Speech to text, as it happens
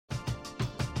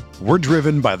We're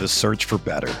driven by the search for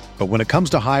better. But when it comes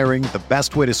to hiring, the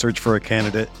best way to search for a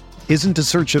candidate isn't to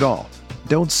search at all.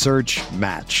 Don't search,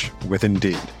 match with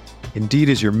Indeed. Indeed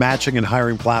is your matching and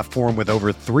hiring platform with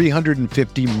over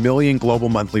 350 million global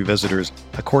monthly visitors,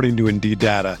 according to Indeed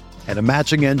data, and a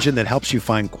matching engine that helps you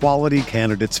find quality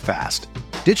candidates fast.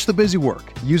 Ditch the busy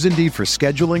work. Use Indeed for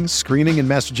scheduling, screening, and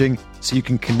messaging so you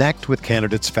can connect with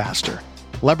candidates faster.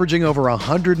 Leveraging over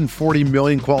 140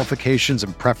 million qualifications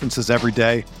and preferences every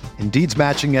day, Indeed's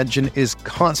matching engine is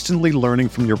constantly learning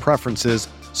from your preferences,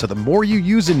 so the more you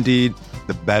use Indeed,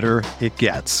 the better it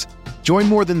gets. Join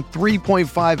more than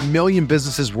 3.5 million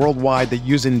businesses worldwide that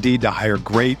use Indeed to hire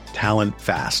great talent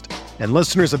fast. And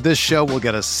listeners of this show will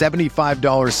get a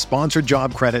 $75 sponsored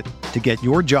job credit to get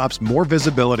your jobs more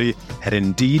visibility at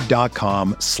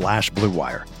Indeed.com/Blue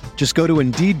Wire. Just go to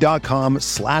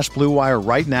Indeed.com/Blue Wire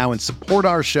right now and support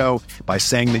our show by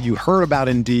saying that you heard about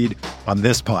Indeed on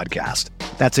this podcast.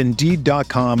 That's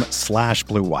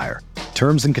Indeed.com/Blue Wire.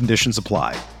 Terms and conditions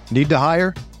apply. Need to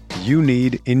hire? You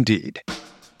need Indeed.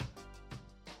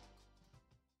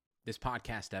 This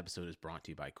podcast episode is brought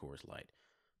to you by Coors Light.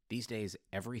 These days,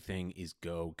 everything is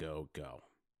go, go, go.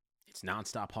 It's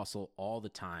nonstop hustle all the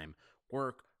time.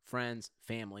 Work, friends,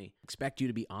 family, expect you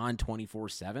to be on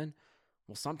 24/7.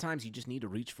 Well, sometimes you just need to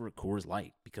reach for a Coors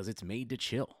Light because it's made to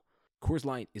chill. Coors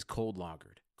Light is cold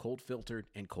lagered, cold filtered,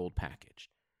 and cold packaged.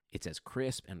 It's as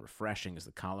crisp and refreshing as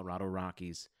the Colorado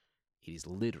Rockies. It is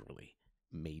literally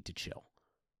made to chill.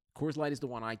 Coors Light is the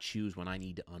one I choose when I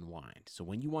need to unwind. So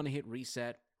when you want to hit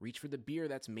reset, reach for the beer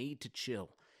that's made to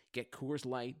chill. Get Coors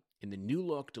Light in the new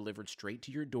look delivered straight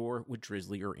to your door with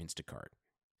Drizzly or Instacart.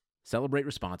 Celebrate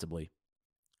responsibly.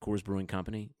 Coors Brewing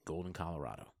Company, Golden,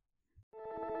 Colorado.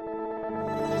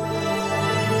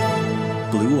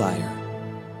 Blue Wire.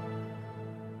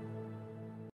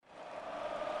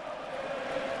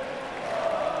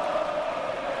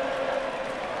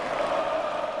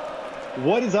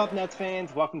 What is up, Nets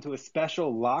fans? Welcome to a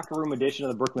special locker room edition of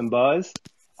the Brooklyn Buzz.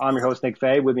 I'm your host, Nick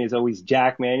Fay. With me, as always,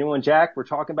 Jack Manuel. And Jack, we're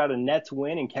talking about a Nets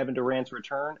win and Kevin Durant's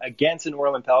return against the New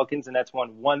Orleans Pelicans. The Nets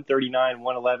won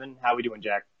 139-111. How we doing,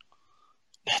 Jack?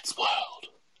 Nets world.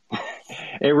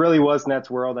 It really was Nets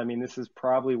world. I mean, this is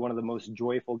probably one of the most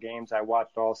joyful games I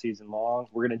watched all season long.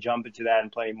 We're going to jump into that and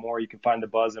plenty more. You can find the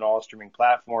Buzz on all streaming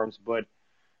platforms. But,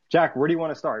 Jack, where do you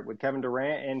want to start? With Kevin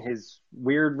Durant and his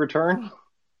weird return?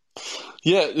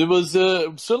 Yeah, it was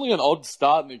certainly an odd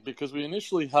start, Nick, because we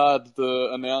initially had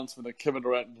the announcement that Kevin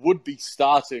Durant would be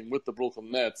starting with the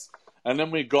Brooklyn Nets. And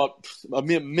then we got a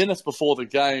mere minutes before the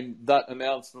game, that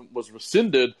announcement was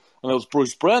rescinded, and it was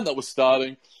Bruce Brown that was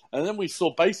starting. And then we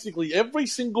saw basically every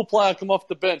single player come off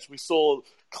the bench. We saw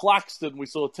Claxton, we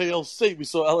saw TLC, we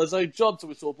saw Alize Johnson,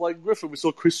 we saw Blake Griffin, we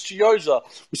saw Chris Chioza.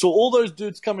 We saw all those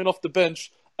dudes coming off the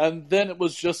bench, and then it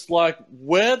was just like,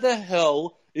 where the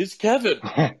hell is Kevin?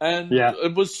 And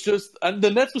It was just, and the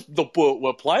Nets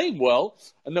were playing well,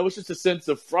 and there was just a sense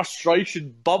of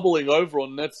frustration bubbling over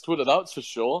on Nets Twitter, that's for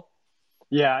sure.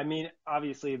 Yeah, I mean,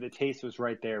 obviously the taste was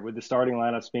right there with the starting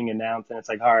lineups being announced, and it's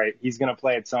like, all right, he's going to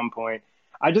play at some point.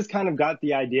 I just kind of got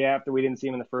the idea after we didn't see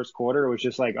him in the first quarter. It was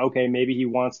just like, okay, maybe he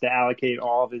wants to allocate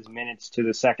all of his minutes to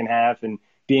the second half and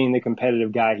being the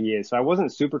competitive guy he is. So I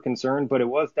wasn't super concerned, but it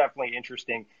was definitely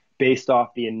interesting based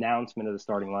off the announcement of the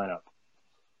starting lineup.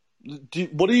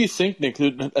 What do you think, Nick?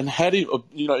 And how do you,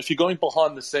 if you're going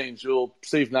behind the scenes, you'll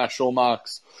Steve Nash or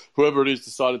Marks, whoever it is,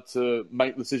 decided to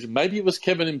make the decision. Maybe it was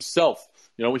Kevin himself.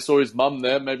 We saw his mum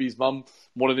there. Maybe his mum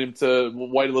wanted him to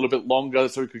wait a little bit longer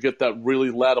so he could get that really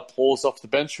loud applause off the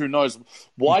bench. Who knows?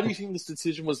 Why do you think this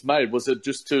decision was made? Was it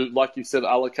just to, like you said,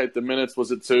 allocate the minutes? Was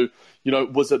it to,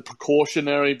 was it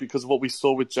precautionary because of what we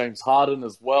saw with James Harden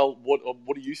as well? What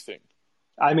do you think?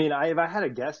 I mean, if I had a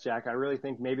guess, Jack, I really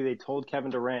think maybe they told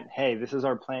Kevin Durant, hey, this is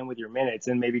our plan with your minutes.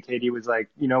 And maybe KD was like,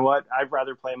 you know what? I'd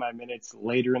rather play my minutes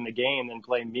later in the game than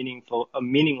play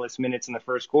meaningless minutes in the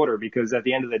first quarter, because at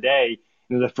the end of the day,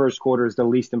 the first quarter is the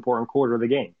least important quarter of the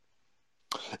game.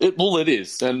 It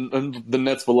is. And the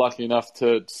Nets were lucky enough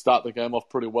to start the game off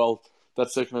pretty well.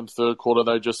 That second and third quarter,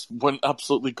 they just went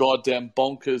absolutely goddamn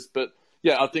bonkers. But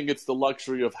yeah, I think it's the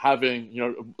luxury of having,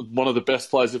 one of the best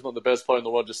players, if not the best player in the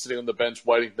world, just sitting on the bench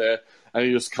waiting there, and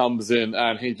he just comes in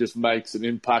and he just makes an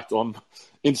impact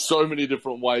in so many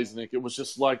different ways, Nick. It was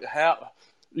just like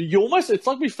it's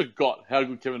like we forgot how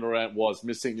good Kevin Durant was,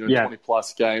 missing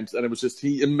 20-plus games, and it was just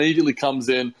he immediately comes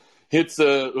in, hits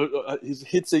a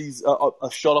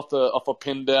shot off a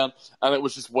pin down, and it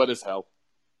was just wet as hell.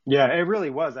 Yeah, it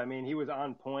really was. I mean, he was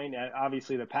on point.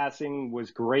 Obviously, the passing was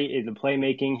great. The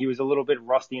playmaking, he was a little bit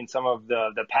rusty in some of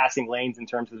the passing lanes in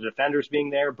terms of the defenders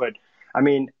being there. But I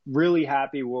mean, really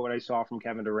happy with what I saw from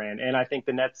Kevin Durant. And I think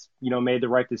the Nets, made the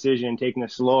right decision in taking a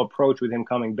slow approach with him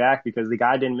coming back because the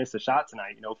guy didn't miss a shot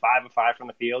tonight. 5 of 5 from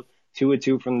the field, 2 of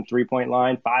 2 from the 3-point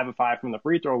line, 5 of 5 from the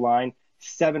free throw line,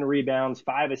 7 rebounds,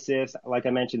 5 assists, like I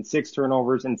mentioned, 6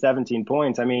 turnovers and 17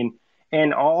 points. I mean,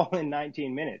 and all in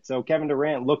 19 minutes. So Kevin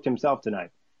Durant looked himself tonight.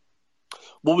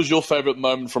 What was your favorite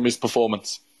moment from his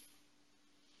performance?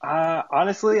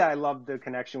 Honestly, I loved the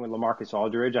connection with LaMarcus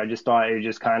Aldridge. I just thought it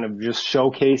just kind of just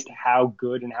showcased how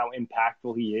good and how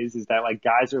impactful he is that like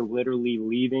guys are literally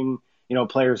leaving,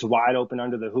 players wide open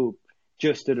under the hoop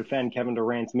just to defend Kevin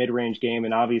Durant's mid-range game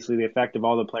and obviously the effect of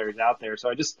all the players out there.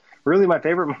 So really my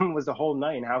favorite moment was the whole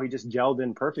night and how he just gelled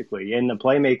in perfectly. And the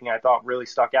playmaking I thought really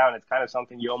stuck out, and it's kind of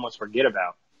something you almost forget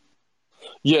about.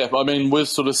 Yeah, I mean, we've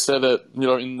sort of said it,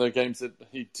 in the games that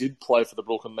he did play for the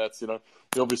Brooklyn Nets,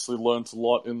 he obviously learned a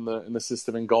lot in the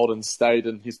system in Golden State,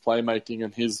 and his playmaking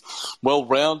and his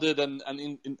well-rounded and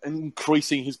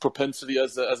increasing his propensity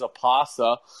as a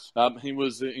passer. He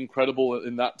was incredible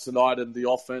in that tonight, and the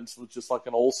offense was just like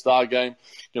an all-star game.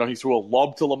 He threw a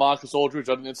lob to LaMarcus Aldridge.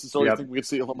 I didn't necessarily think we could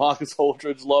see a LaMarcus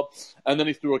Aldridge lob, and then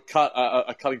he threw a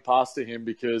cutting pass to him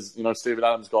because Steven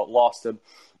Adams got lost, and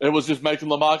it was just making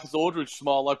LaMarcus Aldridge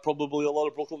smile like probably a lot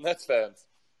of Brooklyn Nets fans.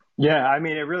 Yeah, I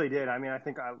mean, it really did. I mean, I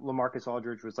think LaMarcus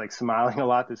Aldridge was like smiling a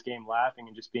lot this game, laughing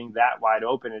and just being that wide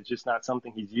open. It's just not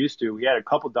something he's used to. He had a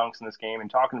couple dunks in this game, and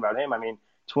talking about him, I mean,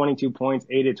 22 points,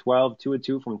 8 of 12, 2 of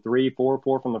 2 from 3, 4 of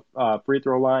 4 from the free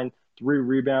throw line, 3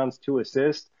 rebounds, 2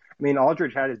 assists. I mean,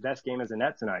 Aldridge had his best game as a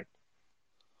Net tonight.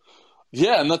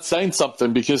 Yeah, and that's saying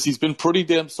something because he's been pretty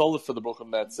damn solid for the Brooklyn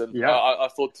Nets. And yeah. I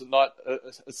thought tonight,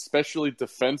 especially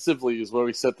defensively, is where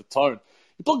he set the tone.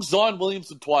 He blocked Zion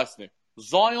Williamson twice, Nick.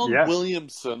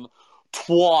 Williamson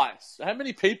twice. How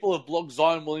many people have blocked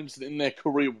Zion Williamson in their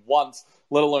career once,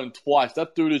 let alone twice?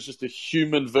 That dude is just a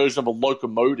human version of a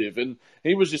locomotive. And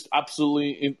he was just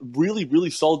absolutely really,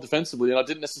 really solid defensively. And I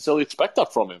didn't necessarily expect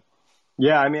that from him.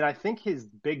 Yeah, I mean, I think his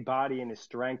big body and his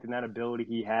strength and that ability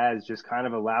he has just kind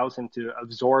of allows him to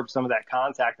absorb some of that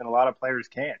contact, and a lot of players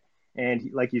can't. And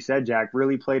like you said, Jack,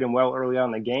 really played him well early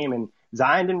on in the game, and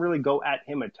Zion didn't really go at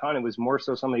him a ton. It was more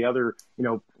so some of the other,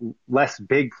 less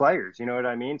big players, you know what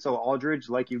I mean? So Aldridge,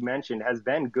 like you mentioned, has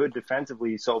been good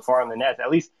defensively so far in the Nets, at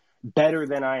least better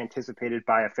than I anticipated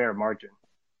by a fair margin.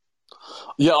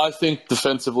 Yeah, I think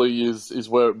defensively is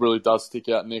where it really does stick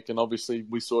out, Nick. And obviously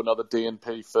we saw another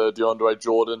DNP for DeAndre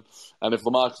Jordan. And if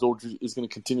LaMarcus Aldridge is going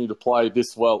to continue to play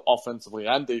this well offensively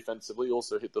and defensively,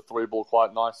 also hit the 3-ball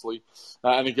quite nicely.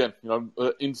 And again,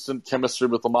 instant chemistry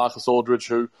with LaMarcus Aldridge,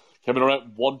 who Kevin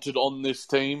Durant wanted on this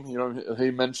team. He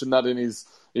mentioned that in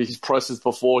his presses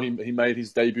before he made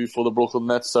his debut for the Brooklyn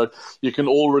Nets. So you can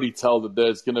already tell that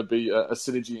there's going to be a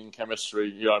synergy in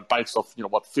chemistry, based off,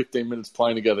 15 minutes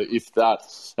playing together, if that.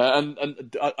 And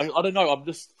I don't know, I'm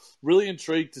just really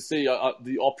intrigued to see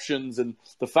the options, and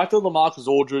the fact that LaMarcus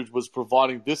Aldridge was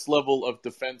providing this level of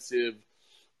defensive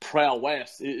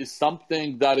prowess is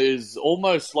something that is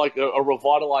almost like a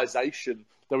revitalization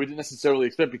that we didn't necessarily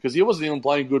expect, because he wasn't even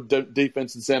playing good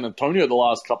defense in San Antonio the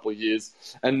last couple of years.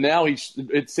 And now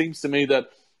it seems to me that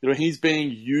he's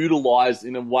being utilized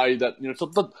in a way that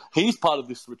he's part of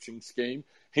this switching scheme.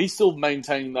 He's still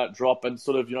maintaining that drop and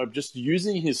sort of just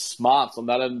using his smarts on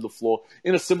that end of the floor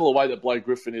in a similar way that Blake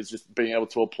Griffin is just being able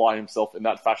to apply himself in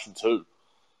that fashion too.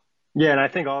 Yeah, and I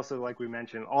think also, like we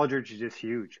mentioned, Aldridge is just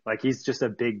huge. Like, he's just a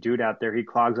big dude out there. He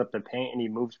clogs up the paint and he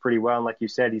moves pretty well. And like you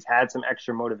said, he's had some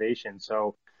extra motivation.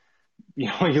 So,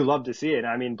 you love to see it.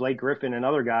 I mean, Blake Griffin,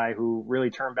 another guy who really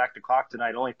turned back the clock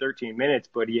tonight, only 13 minutes,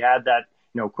 but he had that,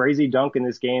 crazy dunk in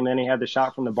this game. And he had the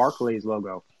shot from the Barclays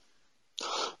logo.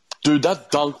 Dude,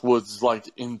 that dunk was like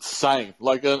insane.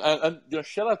 Like, and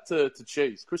shout out to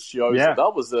Cheese, Chris Chiozza. Yeah.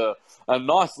 That was a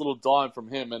nice little dime from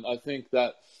him. And I think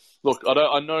that, look,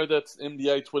 I know that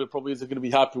NBA Twitter probably isn't going to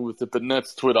be happy with it, but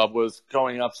Nets Twitter was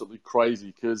going absolutely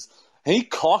crazy because he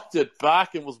cocked it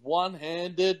back and was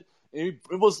one-handed. It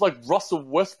was like Russell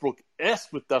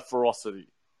Westbrook-esque with that ferocity.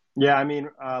 Yeah, I mean,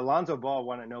 Lonzo Ball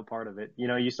wanted no part of it.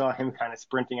 You saw him kind of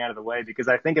sprinting out of the way because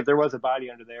I think if there was a body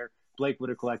under there, Blake would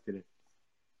have collected it.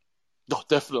 Oh,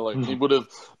 definitely. He would have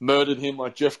murdered him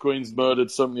like Jeff Green's murdered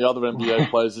so many other NBA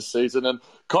players this season. And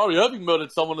Kyrie Irving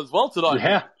murdered someone as well tonight.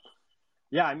 Yeah.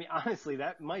 Yeah, I mean, honestly,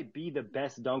 that might be the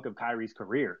best dunk of Kyrie's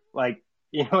career. Like,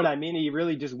 you know what I mean? He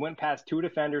really just went past 2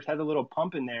 defenders, had a little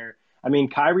pump in there. I mean,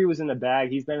 Kyrie was in the bag.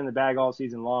 He's been in the bag all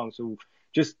season long. So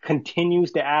just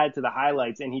continues to add to the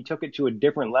highlights, and he took it to a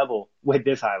different level with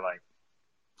this highlight.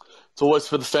 It's always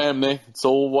for the fam, Nick. It's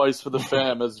always for the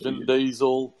fam, as Vin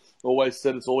Diesel always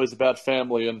said it's always about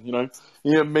family. And,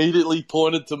 he immediately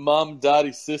pointed to mum,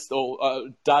 dad's sister,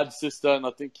 and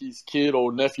I think his kid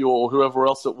or nephew or whoever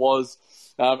else it was.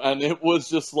 And it was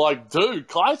just like, dude,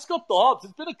 Kai's got the hops.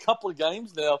 It's been a couple of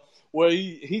games now where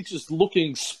he's just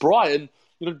looking spry. And,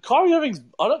 Kyrie Irving's,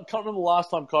 can't remember the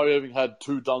last time Kyrie Irving had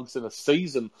 2 dunks in a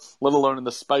season, let alone in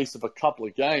the space of a couple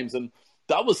of games. And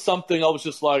that was something I was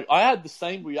just like, I had the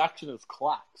same reaction as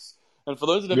Clax. And for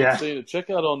those that haven't seen it, check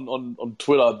out on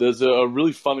Twitter. There's a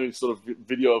really funny sort of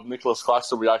video of Nicholas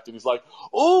Claxton reacting. He's like,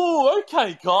 "Oh,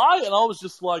 okay, Kai," and I was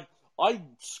just like, I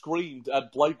screamed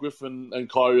at Blake Griffin and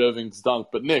Kyrie Irving's dunk.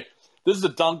 But Nick, this is a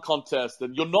dunk contest,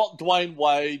 and you're not Dwayne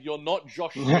Wade, you're not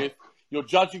Josh Smith. You're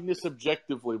judging this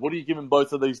objectively. What are you giving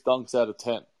both of these dunks out of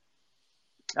 10?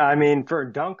 I mean, for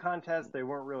a dunk contest, they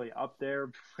weren't really up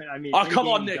there. I mean, come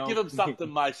on, Nick, give them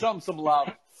something, mate. Show them some love.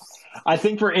 I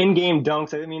think for in-game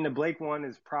dunks, I mean, the Blake one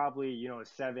is probably, a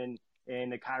 7,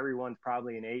 and the Kyrie one's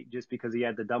probably an 8 just because he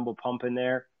had the dumbbell pump in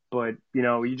there. But,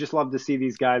 you just love to see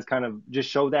these guys kind of just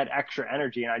show that extra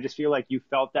energy. And I just feel like you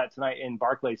felt that tonight in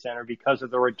Barclays Center because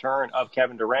of the return of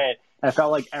Kevin Durant. And I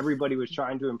felt like everybody was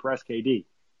trying to impress KD.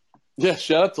 Yeah,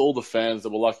 shout out to all the fans that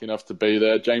were lucky enough to be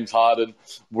there. James Harden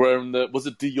wearing was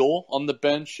it Dior on the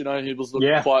bench? He was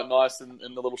looking quite nice in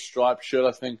the little striped shirt.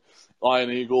 I think Iron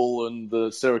Eagle and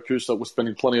the Syracuse were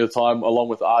spending plenty of time along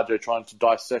with RJ trying to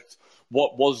dissect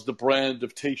what was the brand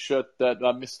of T-shirt that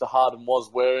Mr. Harden was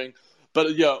wearing.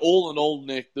 But yeah, all in all,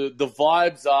 Nick, the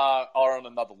vibes are on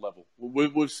another level.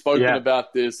 We've spoken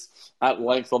about this at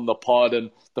length on the pod,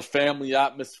 and the family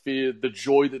atmosphere, the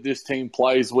joy that this team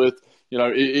plays with.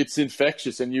 It's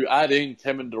infectious, and you add in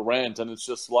Kevin Durant, and it's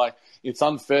just like, it's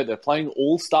unfair. They're playing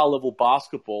all-star level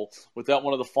basketball without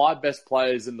one of the 5 best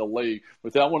players in the league,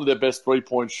 without one of their best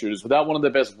three-point shooters, without one of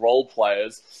their best role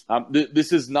players.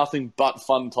 This is nothing but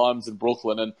fun times in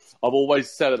Brooklyn, and I've always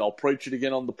said it. I'll preach it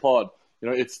again on the pod.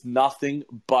 It's nothing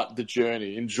but the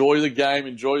journey. Enjoy the game.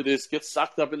 Enjoy this. Get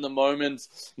sucked up in the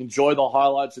moments. Enjoy the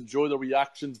highlights. Enjoy the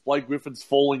reactions. Blake Griffin's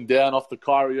falling down off the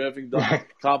Kyrie Irving dunk.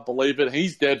 Can't believe it.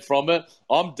 He's dead from it.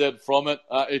 I'm dead from it.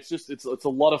 It's a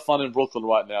lot of fun in Brooklyn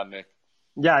right now, Nick.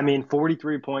 Yeah, I mean,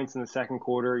 43 points in the second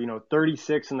quarter,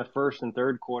 36 in the first and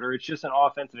third quarter. It's just an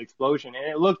offensive explosion,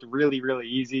 and it looked really, really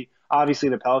easy. Obviously,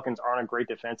 the Pelicans aren't a great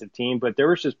defensive team, but there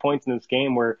was just points in this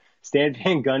game where Stan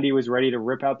Van Gundy was ready to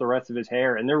rip out the rest of his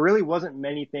hair, and there really wasn't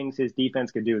many things his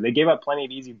defense could do. They gave up plenty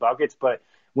of easy buckets, but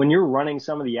when you're running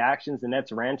some of the actions the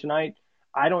Nets ran tonight,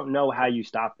 I don't know how you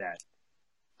stop that.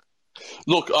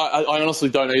 Look, I honestly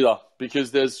don't either,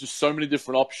 because there's just so many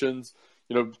different options.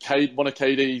 One of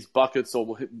KD's buckets,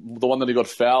 or the one that he got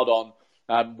fouled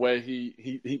on, where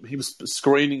he was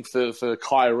screening for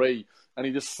Kyrie, and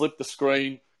he just slipped the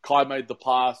screen. Kai made the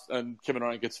pass, and Kevin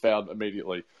Durant gets fouled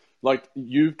immediately. Like,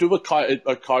 you do a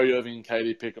Kyrie Irving and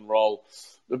KD pick and roll,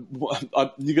 you're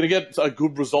going to get a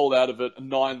good result out of it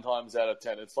 9 times out of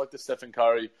 10. It's like the Stephen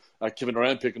Curry, Kevin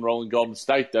Durant pick and roll in Golden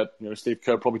State that Steve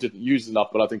Kerr probably didn't use enough,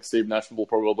 but I think Steve Nash will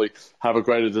probably have a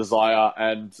greater desire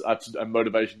and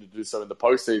motivation to do so in the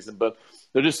postseason. But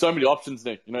there are just so many options,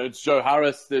 Nick. It's Joe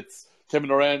Harris, it's Kevin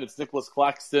Durant, it's Nicholas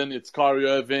Claxton, it's Kyrie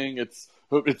Irving, it's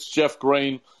Jeff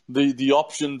Green. The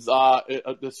options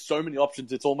there's so many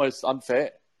options, it's almost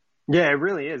unfair. Yeah, it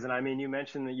really is. And I mean, you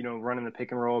mentioned that, running the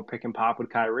pick and roll, pick and pop with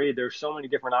Kyrie. There's so many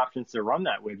different options to run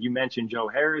that with. You mentioned Joe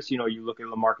Harris. You look at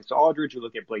LaMarcus Aldridge, you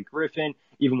look at Blake Griffin,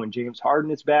 even when James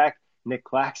Harden is back, Nick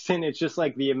Claxton. It's just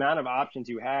like the amount of options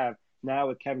you have now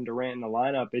with Kevin Durant in the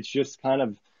lineup. It's just kind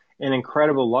of an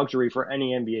incredible luxury for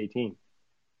any NBA team.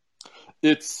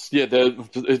 It's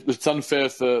unfair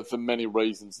for many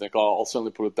reasons, Nick. I'll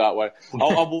certainly put it that way. I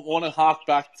want to hark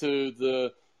back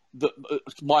to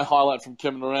my highlight from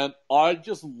Kevin Durant. I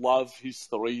just love his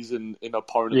threes in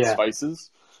opponents' faces.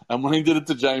 And when he did it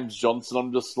to James Johnson,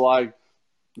 I'm just like,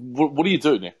 what do you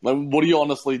do, Nick? Like, what do you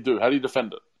honestly do? How do you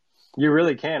defend it? You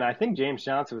really can. I think James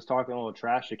Johnson was talking a little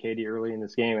trash to KD early in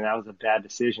this game, and that was a bad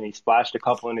decision. He splashed a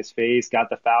couple in his face, got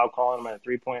the foul call him at a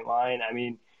three-point line. I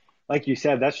mean, like you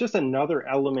said, that's just another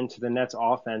element to the Nets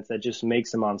offense that just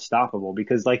makes them unstoppable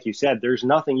because, like you said, there's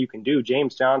nothing you can do.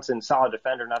 James Johnson, solid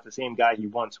defender, not the same guy he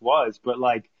once was, but,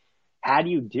 like, how do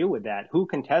you deal with that? Who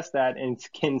can test that and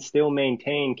can still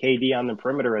maintain KD on the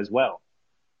perimeter as well?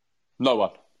 No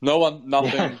one,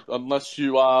 nothing, unless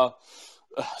you are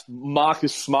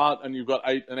Marcus Smart and you've got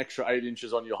an extra 8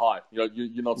 inches on your height.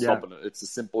 You're not stopping it. It's as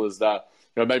simple as that.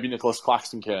 Maybe Nicholas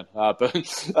Claxton can, but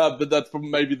that's probably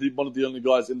maybe one of the only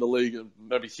guys in the league.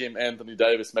 Maybe him, Anthony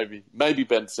Davis, maybe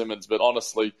Ben Simmons. But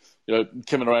honestly,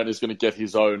 Kevin Durant is going to get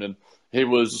his own, and it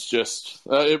was just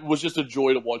a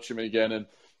joy to watch him again.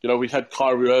 And we had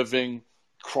Kyrie Irving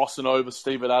crossing over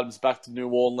Steven Adams back to New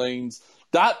Orleans.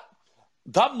 That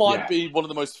might be one of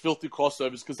the most filthy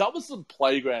crossovers because that was some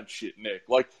playground shit, Nick.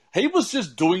 Like, he was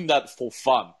just doing that for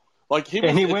fun. Like, he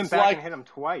went back and hit him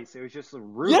twice. It was just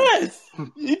rude. Yes!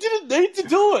 He didn't need to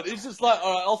do it. It's just like,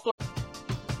 all right, I'll throw.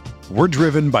 We're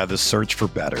driven by the search for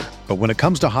better. But when it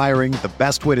comes to hiring, the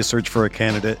best way to search for a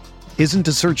candidate isn't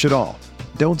to search at all.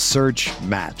 Don't search,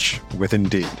 match with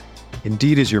Indeed.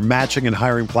 Indeed is your matching and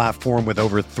hiring platform with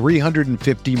over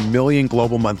 350 million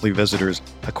global monthly visitors,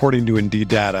 according to Indeed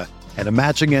data, and a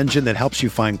matching engine that helps you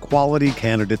find quality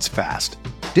candidates fast.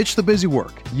 Ditch the busy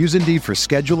work. Use Indeed for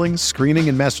scheduling, screening,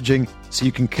 and messaging so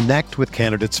you can connect with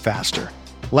candidates faster.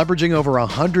 Leveraging over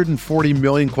 140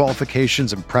 million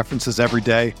qualifications and preferences every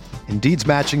day, Indeed's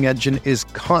matching engine is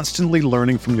constantly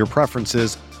learning from your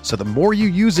preferences, so the more you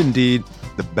use Indeed,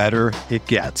 the better it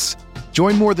gets.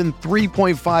 Join more than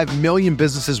 3.5 million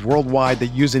businesses worldwide that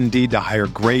use Indeed to hire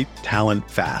great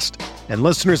talent fast. And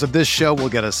listeners of this show will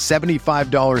get a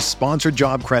 $75 sponsored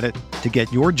job credit to get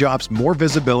your jobs more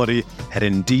visibility at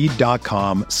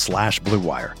Indeed.com/Blue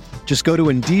Wire. Just go to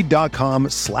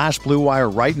Indeed.com/Blue Wire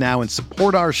right now and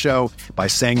support our show by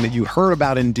saying that you heard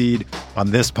about Indeed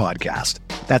on this podcast.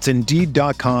 That's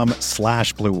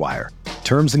Indeed.com/Blue Wire.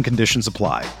 Terms and conditions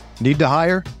apply. Need to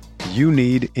hire? You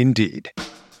need Indeed.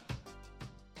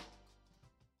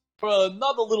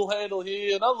 Another little handle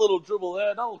here, another little dribble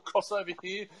there, another little crossover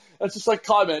here. It's just like,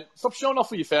 Kai, man, stop showing off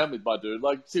for your family, my dude.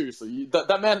 Like, seriously,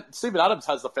 that man, Steven Adams,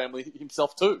 has the family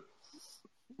himself too.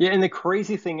 Yeah, and the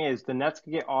crazy thing is, the Nets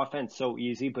can get offense so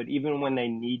easy, but even when they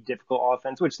need difficult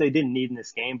offense, which they didn't need in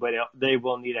this game, but they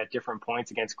will need at different points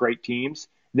against great teams,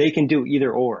 they can do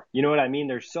either or. You know what I mean?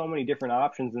 There's so many different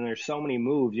options and there's so many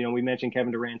moves. You know, we mentioned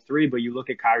Kevin Durant's three, but you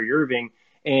look at Kyrie Irving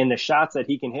and the shots that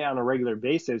he can hit on a regular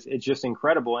basis, it's just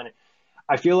incredible. And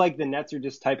I feel like the Nets are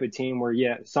just type of team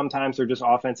where, sometimes their just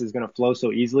offense is going to flow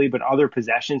so easily, but other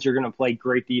possessions, you're going to play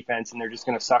great defense and they're just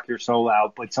going to suck your soul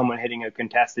out, but someone hitting a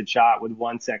contested shot with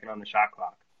 1 second on the shot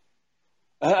clock.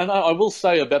 And I will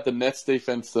say about the Nets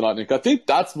defense tonight, Nick, I think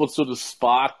that's what sort of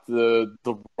sparked the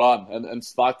run and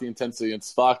sparked the intensity and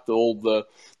sparked all the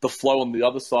flow on the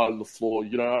other side of the floor.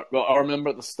 You know, I remember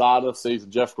at the start of the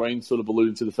season, Jeff Green sort of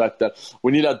alluded to the fact that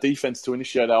we need our defense to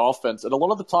initiate our offense. And a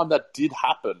lot of the time that did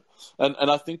happen. And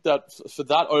I think that for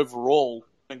that overall,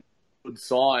 good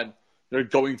sign, you know,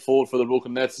 going forward for the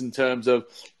Brooklyn Nets in terms of,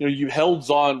 you know, you held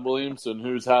Zion Williamson,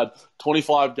 who's had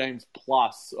 25 games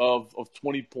plus of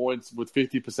 20 points with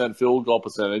 50% field goal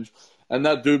percentage. And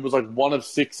that dude was like 1 of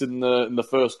 6 in the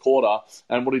first quarter.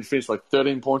 And what did he finish, like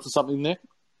 13 points or something, Nick?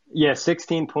 Yeah,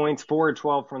 16 points, 4 of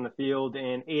 12 from the field,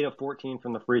 and 8 of 14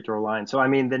 from the free throw line. So, I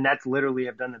mean, the Nets literally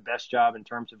have done the best job in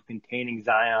terms of containing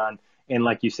Zion in,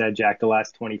 like you said, Jack, the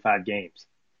last 25 games.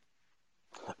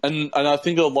 And I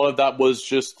think a lot of that was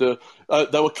just they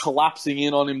were collapsing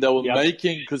in on him. They were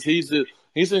making, because he's an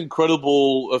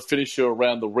incredible finisher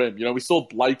around the rim. You know, we saw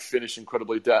Blake finish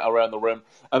incredibly around the rim,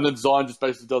 and then Zion just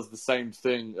basically does the same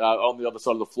thing on the other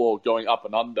side of the floor, going up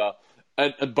and under.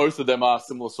 And both of them are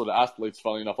similar sort of athletes,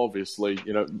 funnily enough, obviously,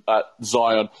 you know,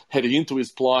 Zion heading into his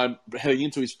prime,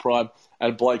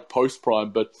 and Blake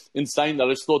post-prime. But in saying that,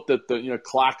 I just thought that,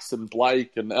 Clax and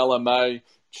Blake and LMA,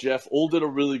 Jeff, all did a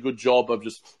really good job of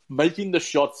just making the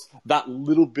shots that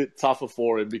little bit tougher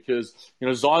for him because, you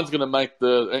know, Zion's going to make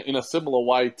in a similar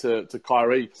way to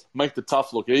Kyrie, make the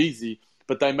tough look easy,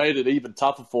 but they made it even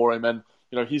tougher for him. And,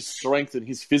 you know, his strength and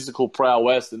his physical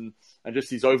prowess and just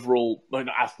his overall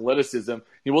athleticism,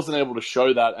 he wasn't able to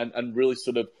show that and really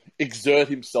sort of exert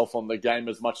himself on the game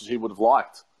as much as he would have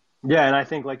liked. Yeah, and I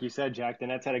think, like you said, Jack, the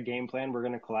Nets had a game plan. We're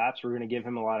going to collapse. We're going to give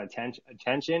him a lot of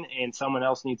attention, and someone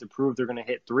else needs to prove they're going to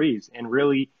hit threes. And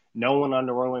really, no one on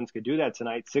New Orleans could do that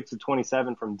tonight. 6 of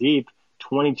 27 from deep,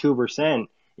 22%.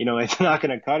 You know, it's not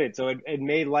going to cut it. So it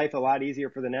made life a lot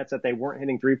easier for the Nets that they weren't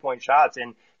hitting three-point shots,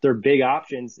 and their big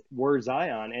options were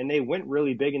Zion. And they went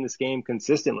really big in this game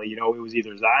consistently. You know, it was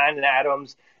either Zion,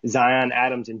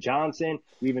 Adams, and Johnson.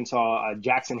 We even saw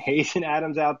Jackson Hayes and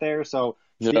Adams out there. So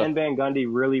Stan Van Gundy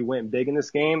really went big in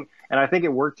this game. And I think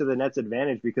it worked to the Nets'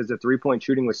 advantage because the three-point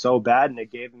shooting was so bad, and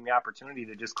it gave them the opportunity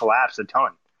to just collapse a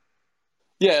ton.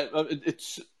 Yeah,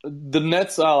 it's the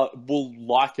Nets will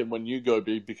like it when you go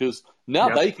big because now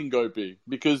they can go big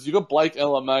because you got Blake,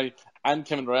 LMA, and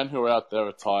Kevin Durant who are out there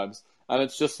at times, And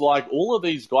it's just like all of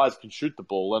these guys can shoot the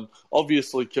ball. And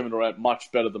obviously Kevin Durant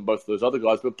much better than both of those other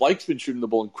guys. But Blake's been shooting the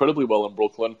ball incredibly well in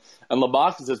Brooklyn. And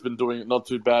LaMarcus has been doing it not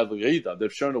too badly either.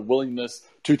 They've shown a willingness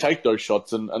to take those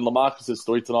shots. And LaMarcus's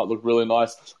three tonight looked really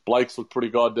nice. Blake's looked pretty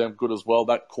goddamn good as well.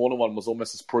 That corner one was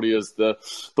almost as pretty as the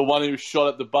one who shot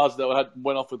at the buzz that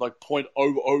went off with like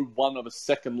 0.001 of a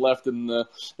second left in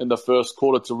the first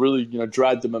quarter to really,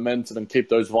 drag the momentum and keep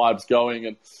those vibes going.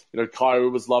 And, Kyrie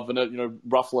was loving it,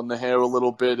 ruffling the hair a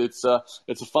little bit. It's a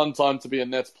fun time to be a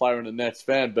Nets player and a Nets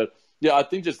fan. But yeah, I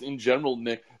think just in general,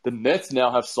 Nick, the Nets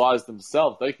now have size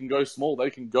themselves. They can go small, they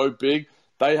can go big.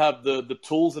 They have the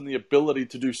tools and the ability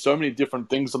to do so many different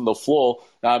things on the floor,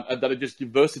 and that it just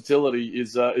versatility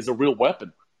is a real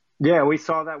weapon. Yeah, we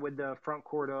saw that with the front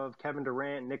court of Kevin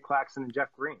Durant, Nick Claxton, and Jeff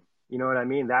Green. You know what I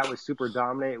mean? That was super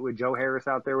dominant with Joe Harris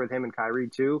out there with him and Kyrie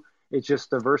too. It's just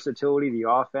the versatility, the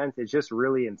offense. It's just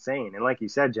really insane. And like you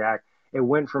said, Jack, it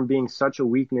went from being such a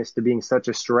weakness to being such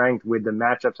a strength with the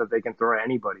matchups that they can throw at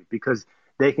anybody, because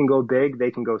they can go big,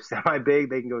 they can go semi-big,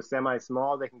 they can go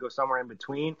semi-small, they can go somewhere in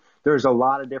between. There's a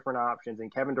lot of different options,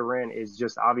 and Kevin Durant is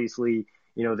just obviously,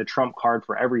 the trump card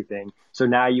for everything. So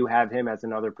now you have him as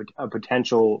another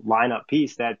potential lineup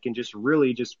piece that can just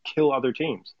really just kill other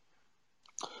teams.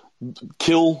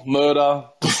 Kill, murder,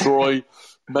 destroy,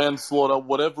 manslaughter,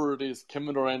 whatever it is,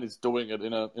 Kevin Durant is doing it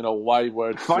in a way where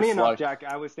it's funny just enough, like... Jack,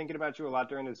 I was thinking about you a lot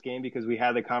during this game because we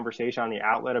had the conversation on the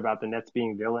outlet about the Nets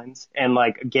being villains. And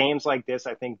like games like this,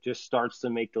 I think just starts to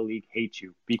make the league hate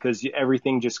you because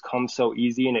everything just comes so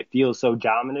easy and it feels so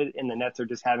dominant, and the Nets are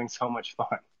just having so much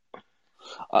fun.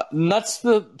 And that's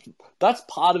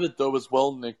part of it though as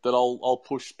well, Nick, that I'll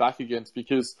push back against,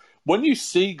 because when you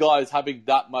see guys having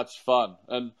that much fun,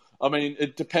 and I mean,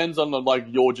 it depends on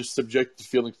your just subjective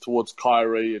feelings towards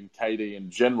Kyrie and KD in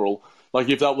general. Like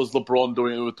if that was LeBron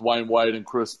doing it with Dwayne Wade and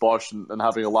Chris Bosh and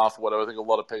having a laugh or whatever, I think a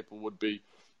lot of people would be.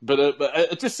 But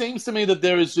it just seems to me that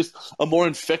there is just a more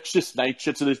infectious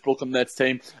nature to this Brooklyn Nets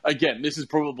team. Again, this is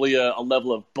probably a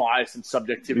level of bias and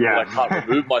subjectivity that I can't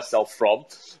remove myself from.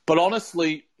 But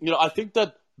honestly, I think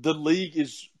that the league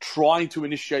is trying to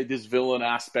initiate this villain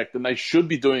aspect, and they should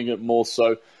be doing it more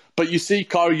so. But you see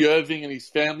Kyrie Irving and his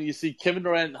family. You see Kevin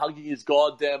Durant hugging his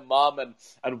goddamn mom,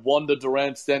 and Wanda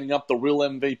Durant standing up, the real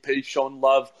MVP, showing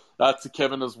love to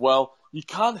Kevin as well. You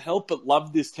can't help but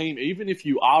love this team, even if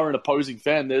you are an opposing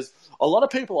fan. There's a lot of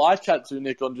people I chat to,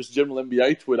 Nick, on just general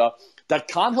NBA Twitter that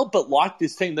can't help but like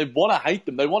this team. They want to hate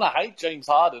them. They want to hate James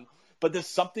Harden. But there's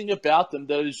something about them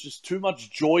that is just too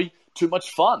much joy, too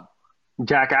much fun.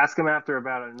 Jack, ask him after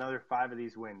about another 5 of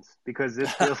these wins, because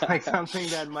this feels like something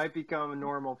that might become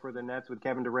normal for the Nets with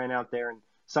Kevin Durant out there and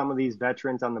some of these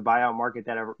veterans on the buyout market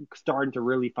that are starting to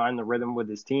really find the rhythm with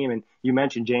his team. And you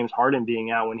mentioned James Harden being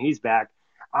out when he's back.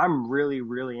 I'm really,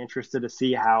 really interested to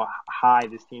see how high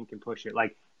this team can push it.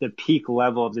 Like the peak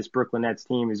level of this Brooklyn Nets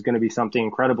team is going to be something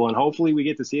incredible, and hopefully we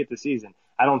get to see it this season.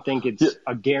 I don't think it's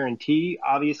a guarantee,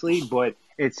 obviously, but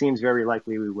it seems very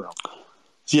likely we will.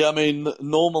 Yeah, I mean,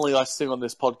 normally I sing on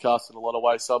this podcast in a lot of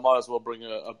ways, so I might as well bring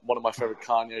one of my favorite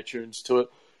Kanye tunes to it.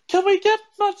 Can we get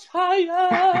much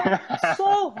higher?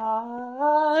 So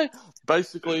high.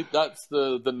 Basically, that's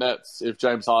the Nets if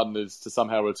James Harden is to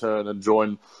somehow return and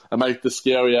join and make the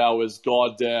scary hours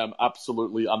goddamn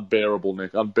absolutely unbearable,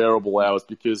 Nick. Unbearable hours,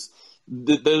 because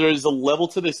there is a level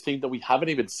to this team that we haven't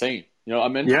even seen. I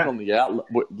mentioned on the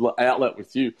outlet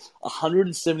with you,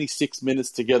 176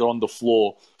 minutes to get on the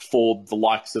floor for the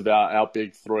likes of our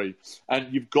big three.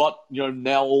 And you've got,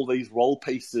 now all these role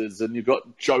pieces, and you've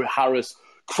got Joe Harris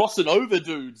crossing over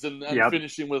dudes and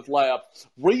finishing with layups,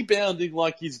 rebounding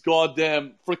like he's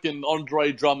goddamn freaking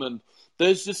Andre Drummond.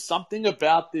 There's just something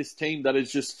about this team that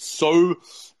is just so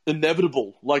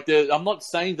inevitable. I'm not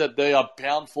saying that they are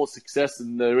bound for success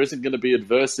and there isn't going to be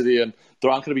adversity and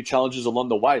there aren't going to be challenges along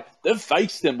the way. They've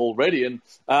faced them already, and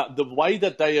the way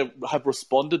that they have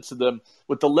responded to them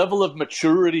with the level of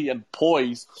maturity and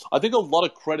poise, I think a lot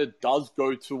of credit does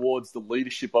go towards the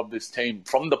leadership of this team,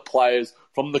 from the players,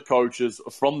 from the coaches,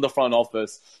 from the front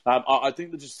office. I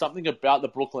think there's just something about the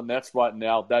Brooklyn Nets right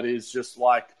now that is just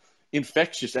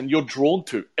infectious, and you're drawn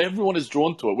to. Everyone is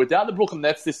drawn to it. Without the Brooklyn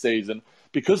Nets this season,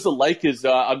 because the Lakers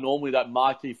are normally that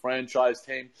marquee franchise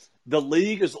team, the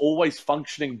league is always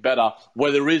functioning better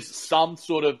where there is some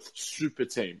sort of super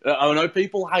team. I know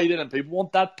people hate it and people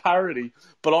want that parity,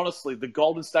 but honestly, the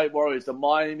Golden State Warriors, the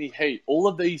Miami Heat, all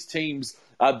of these teams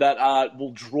that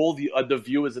will draw the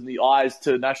viewers and the eyes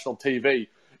to national TV,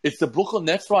 it's the Brooklyn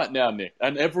Nets right now, Nick.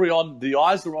 And the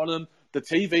eyes are on them. The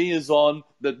TV is on.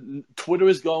 The Twitter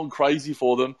is going crazy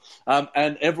for them,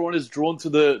 and everyone is drawn to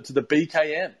the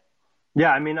BKN.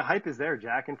 Yeah, I mean, the hype is there,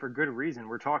 Jack, and for good reason.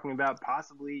 We're talking about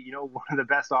possibly, one of the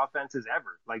best offenses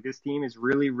ever. Like, this team is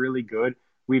really, really good.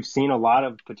 We've seen a lot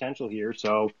of potential here,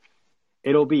 so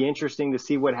it'll be interesting to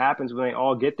see what happens when they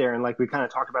all get there. And like we kind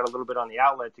of talked about a little bit on the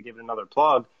outlet, to give it another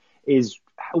plug, is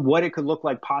what it could look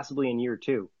like possibly in year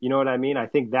two. You know what I mean? I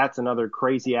think that's another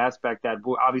crazy aspect that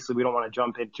obviously we don't want to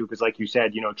jump into because, like you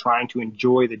said, trying to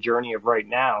enjoy the journey of right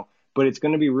now. But it's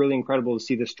going to be really incredible to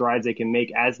see the strides they can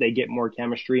make as they get more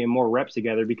chemistry and more reps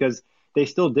together, because they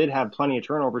still did have plenty of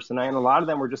turnovers tonight. And a lot of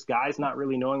them were just guys not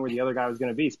really knowing where the other guy was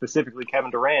going to be, specifically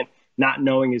Kevin Durant not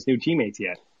knowing his new teammates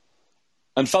yet.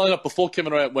 And funnily enough, before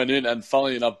Kevin Durant went in, and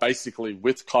funnily enough, basically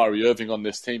with Kyrie Irving on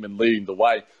this team and leading the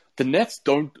way, the Nets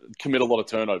don't commit a lot of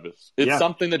turnovers. It's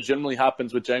something that generally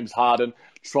happens with James Harden,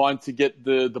 trying to get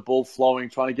the ball flowing,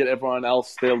 trying to get everyone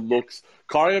else their looks.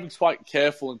 Kyrie Irving's quite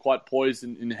careful and quite poised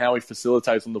in how he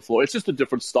facilitates on the floor. It's just a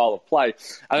different style of play.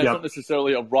 And it's not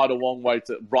necessarily a right or wrong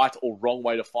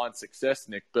way to find success,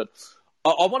 Nick, but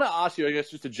I want to ask you, I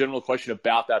guess, just a general question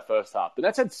about that first half. The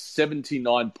Nets had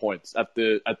 79 points at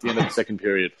the end of the second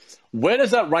period. Where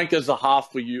does that rank as a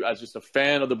half for you, as just a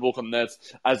fan of the Brooklyn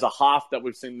Nets, as a half that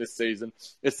we've seen this season?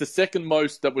 It's the second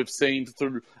most that we've seen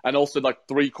through, and also like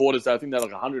three quarters. I think they're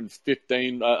like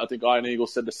 115. I think Iron Eagle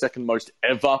said the second most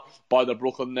ever by the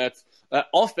Brooklyn Nets.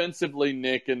 Offensively,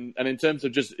 Nick, and in terms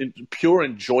of just pure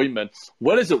enjoyment,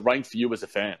 where does it rank for you as a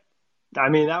fan? I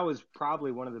mean, that was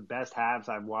probably one of the best halves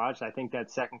I've watched. I think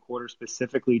that second quarter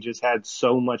specifically just had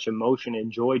so much emotion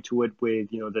and joy to it, with,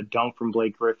 the dunk from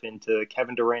Blake Griffin to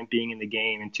Kevin Durant being in the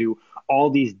game, and to all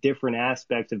these different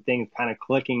aspects of things kind of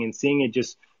clicking and seeing it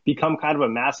just become kind of a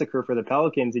massacre for the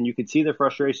Pelicans. And you could see the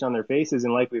frustration on their faces.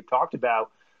 And like we've talked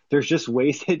about, there's just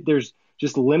there's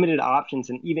just limited options,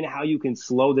 and even how you can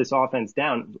slow this offense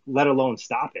down, let alone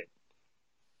stop it.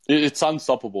 It's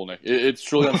unstoppable, Nick. It's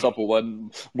truly unstoppable.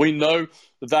 And we know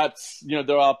that,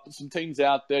 there are some teams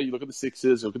out there. You look at the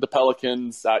Sixers, you look at the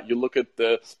Pelicans, you look at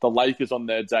the Lakers on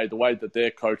their day, the way that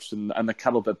they're coached and the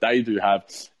cattle that they do have.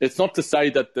 It's not to say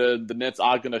that the Nets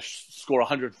are going to score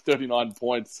 139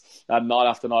 points night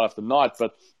after night after night,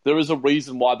 but there is a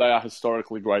reason why they are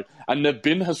historically great. And they've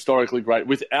been historically great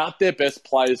without their best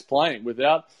players playing,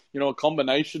 without a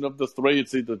combination of the three.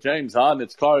 It's either James Harden,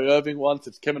 it's Kyrie Irving once,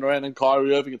 it's Kevin Durant and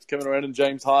Kyrie Irving, it's Kevin Durant and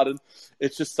James Harden.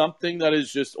 It's just something that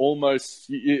is just almost,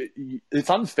 it's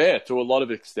unfair to a lot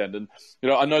of extent. And,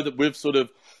 I know that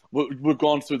we've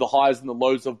gone through the highs and the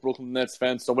lows of Brooklyn Nets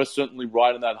fans, so we're certainly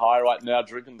riding that high right now,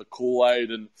 drinking the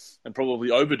Kool-Aid and probably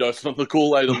overdosing on the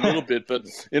Kool-Aid a little bit. But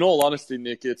in all honesty,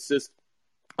 Nick, it's just,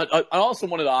 I also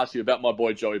wanted to ask you about my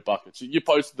boy Joey Buckets. You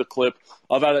posted the clip.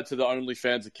 I've added it to the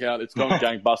OnlyFans account. It's going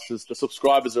gangbusters. The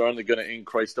subscribers are only going to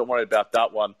increase. Don't worry about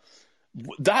that one.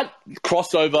 That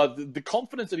crossover, the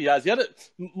confidence that he has.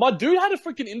 My dude had a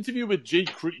freaking interview with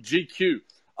GQ.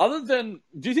 Other than,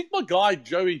 do you think my guy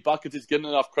Joey Buckets is getting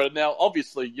enough credit now?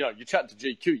 Obviously, you're chatting to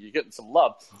GQ, you're getting some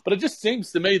love. But it just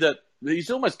seems to me that he's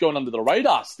almost going under the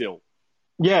radar still.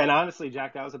 Yeah, and honestly,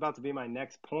 Jack, that was about to be my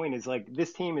next point, is like,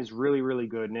 this team is really, really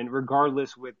good. And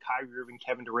regardless, with Kyrie Irving,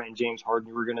 Kevin Durant, and James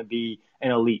Harden, we're going to be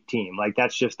an elite team. Like,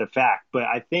 that's just a fact. But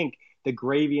I think the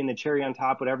gravy and the cherry on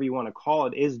top, whatever you want to call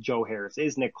it, is Joe Harris,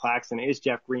 is Nick Claxton, is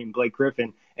Jeff Green, Blake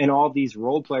Griffin, and all these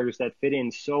role players that fit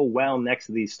in so well next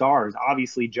to these stars.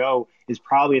 Obviously, Joe is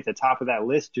probably at the top of that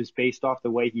list just based off the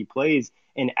way he plays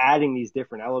and adding these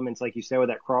different elements, like you said, with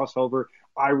that crossover.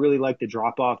 I really like the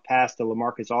drop-off pass to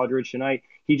LaMarcus Aldridge tonight.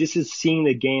 He just is seeing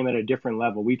the game at a different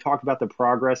level. We talked about the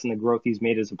progress and the growth he's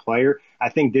made as a player. I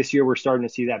think this year we're starting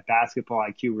to see that basketball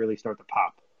IQ really start to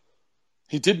pop.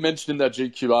 He did mention in that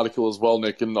GQ article as well,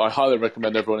 Nick, and I highly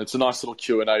recommend everyone. It's a nice little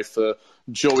Q&A for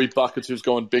Joey Buckets, who's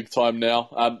going big time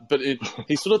now. But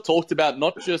he sort of talked about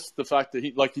not just the fact that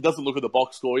he doesn't look at the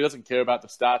box score, he doesn't care about the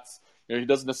stats, he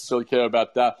doesn't necessarily care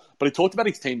about that. But he talked about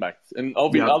his teammates, and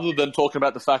other than talking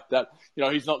about the fact that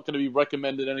he's not going to be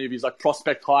recommended any of his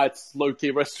Prospect Heights low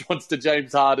key restaurants to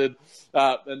James Harden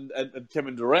and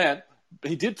Kevin Durant.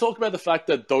 He did talk about the fact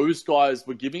that those guys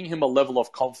were giving him a level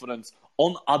of confidence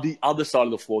on the other side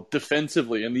of the floor,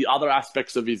 defensively, and the other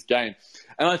aspects of his game.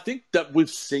 And I think that we've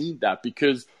seen that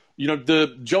because,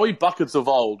 the Joey Buckets of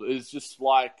old is just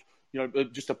like,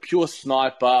 just a pure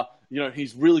sniper.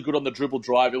 He's really good on the dribble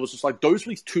drive. It was just like those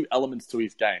were these two elements to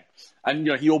his game. And,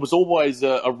 he was always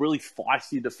a really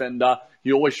feisty defender.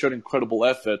 He always showed incredible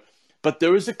effort. But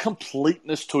there is a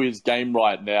completeness to his game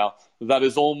right now that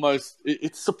is almost,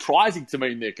 it's surprising to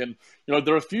me, Nick. And,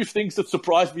 there are a few things that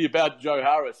surprise me about Joe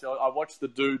Harris. I watch the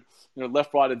dude,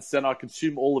 left, right, and center. I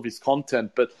consume all of his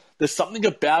content, but there's something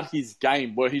about his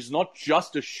game where he's not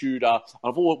just a shooter.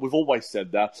 We've always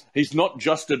said that. He's not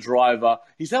just a driver.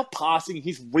 He's out passing.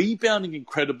 He's rebounding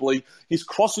incredibly. He's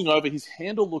crossing over. His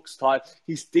handle looks tight.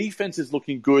 His defense is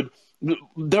looking good.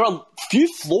 There are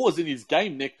few flaws in his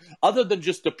game, Nick, other than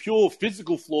just the pure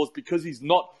physical flaws because he's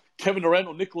not Kevin Durant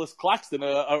or Nicholas Claxton,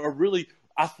 a really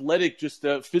athletic, just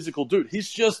physical dude.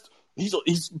 He's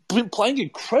been playing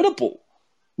incredible.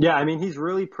 Yeah, I mean, he's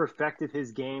really perfected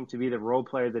his game to be the role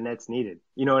player the Nets needed.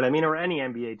 You know what I mean? Or any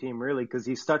NBA team, really, because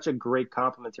he's such a great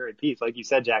complementary piece. Like you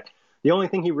said, Jack, the only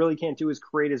thing he really can't do is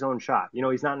create his own shot.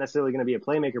 He's not necessarily going to be a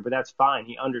playmaker, but that's fine.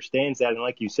 He understands that. And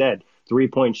like you said,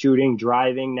 3-point shooting,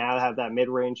 driving, now have that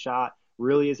mid-range shot,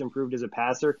 really has improved as a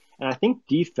passer. And I think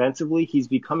defensively, he's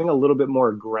becoming a little bit more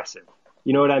aggressive.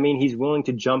 You know what I mean? He's willing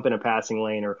to jump in a passing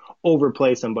lane or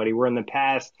overplay somebody, where in the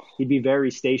past he'd be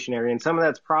very stationary. And some of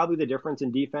that's probably the difference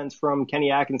in defense from Kenny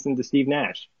Atkinson to Steve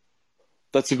Nash.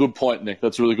 That's a good point, Nick.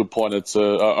 That's a really good point. It's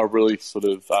a really sort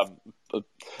of but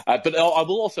I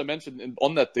will also mention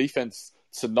on that defense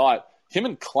tonight, him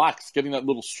and Clax getting that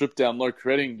little strip down low,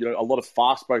 creating a lot of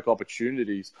fast break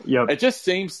opportunities. Yep. It just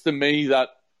seems to me that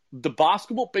the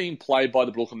basketball being played by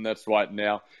the Brooklyn Nets right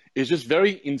now is just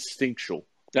very instinctual.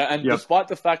 And despite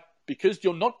the fact, because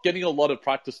you're not getting a lot of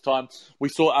practice time, we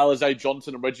saw Alize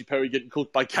Johnson and Reggie Perry getting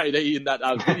cooked by KD in that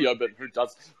video, but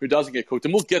who doesn't get cooked?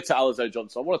 And we'll get to Alize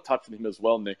Johnson. I want to touch on him as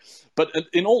well, Nick. But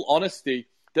in all honesty,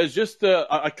 there's just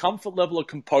a comfort level of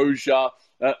composure,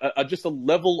 just a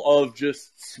level of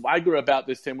just swagger about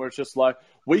this team where it's just like,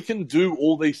 we can do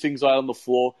all these things out on the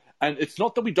floor. And it's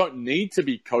not that we don't need to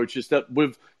be coaches, that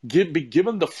we've been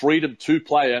given the freedom to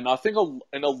play. And I think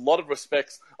in a lot of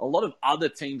respects, a lot of other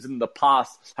teams in the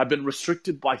past have been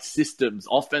restricted by systems,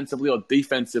 offensively or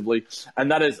defensively, and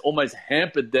that has almost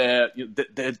hampered their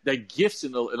gifts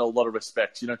in a lot of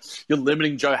respects. You're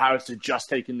limiting Joe Harris to just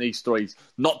taking these threes,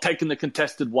 not taking the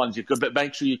contested ones. You've got to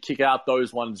make sure you kick out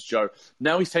those ones, Joe.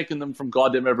 Now he's taking them from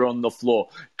goddamn everyone on the floor.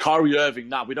 Kyrie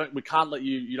Irving, we can't let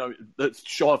you,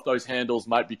 show off those handles,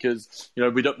 mate, because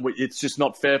it's just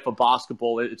not fair for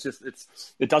basketball.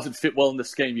 It doesn't fit well in the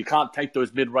scheme. You can't take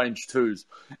those mid-range twos.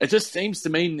 It just seems to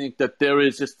me, Nick, that there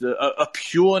is just a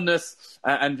pureness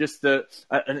and just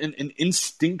an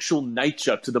instinctual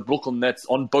nature to the Brooklyn Nets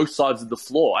on both sides of the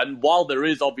floor. And while there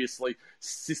is obviously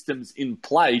systems in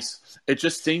place, it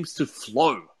just seems to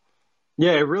flow.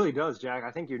 Yeah, it really does, Jack.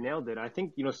 I think you nailed it. I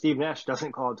think, Steve Nash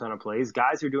doesn't call a ton of plays.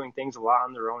 Guys are doing things a lot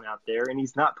on their own out there, and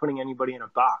he's not putting anybody in a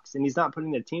box. And he's not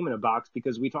putting the team in a box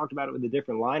because we talked about it with the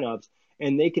different lineups,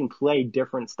 and they can play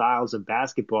different styles of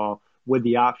basketball with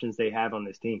the options they have on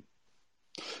this team.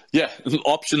 Yeah,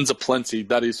 options are plenty,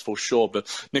 that is for sure.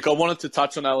 But, Nick, I wanted to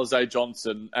touch on Alize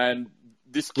Johnson. And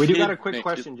this We do got a quick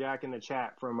question, Jack, in the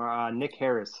chat from Nick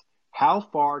Harris. How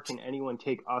far can anyone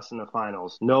take us in the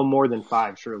finals? No more than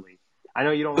 5, surely. I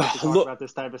know you don't like to talk about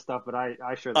this type of stuff, but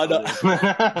I sure do. All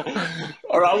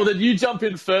right, well, then you jump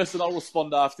in first and I'll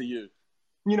respond after you.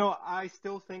 I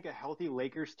still think a healthy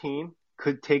Lakers team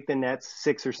could take the Nets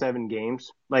 6 or 7 games.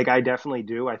 Like, I definitely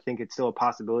do. I think it's still a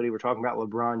possibility. We're talking about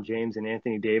LeBron James and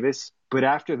Anthony Davis. But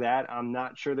after that, I'm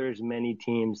not sure there's many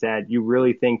teams that you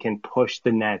really think can push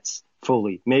the Nets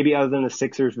fully. Maybe other than the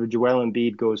Sixers, where Joel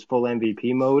Embiid goes full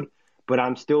MVP mode. But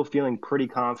I'm still feeling pretty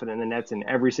confident the Nets in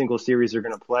every single series they're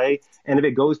going to play. And if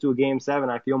it goes to a Game 7,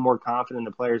 I feel more confident in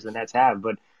the players the Nets have.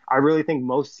 But I really think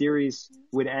most series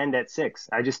would end at 6.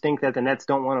 I just think that the Nets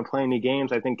don't want to play any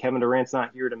games. I think Kevin Durant's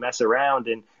not here to mess around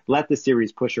and let the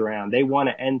series push around. They want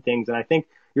to end things. And I think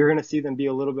you're going to see them be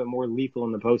a little bit more lethal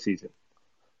in the postseason.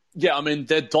 Yeah, I mean,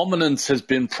 their dominance has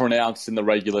been pronounced in the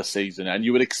regular season, and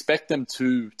you would expect them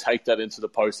to take that into the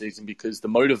postseason because the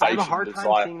motivation, I have a hard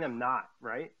time seeing them not,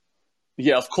 right?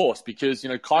 Yeah, of course, because,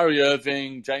 Kyrie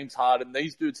Irving, James Harden,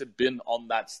 these dudes have been on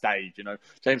that stage.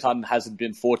 James Harden hasn't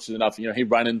been fortunate enough. He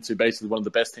ran into basically one of the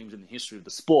best teams in the history of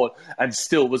the sport and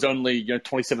still was only,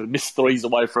 27 missed threes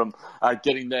away from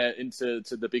getting there into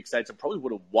the big stage and probably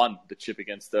would have won the chip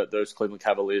against those Cleveland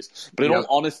Cavaliers. But in all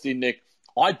honesty, Nick,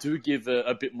 I do give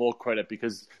a bit more credit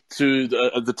because to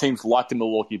the teams like the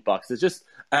Milwaukee Bucks, there's just,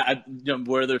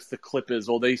 whether it's the Clippers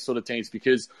or these sort of teams,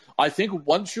 because I think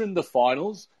once you're in the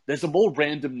finals, there's a more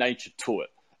random nature to it.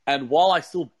 And while I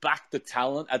still back the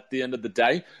talent at the end of the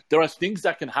day, there are things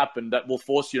that can happen that will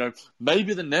force,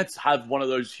 maybe the Nets have one of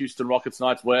those Houston Rockets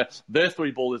nights where their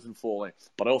 3-ball isn't falling.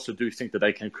 But I also do think that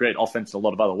they can create offense in a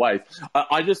lot of other ways.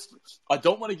 I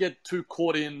don't want to get too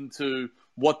caught into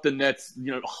what the Nets,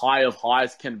 high of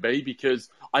highs can be, because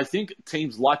I think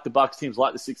teams like the Bucks, teams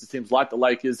like the Sixers, teams like the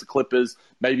Lakers, the Clippers,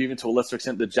 maybe even to a lesser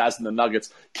extent the Jazz and the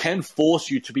Nuggets, can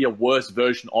force you to be a worse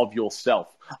version of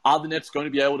yourself. Are the Nets going to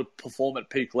be able to perform at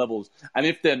peak levels? And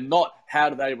if they're not, how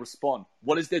do they respond?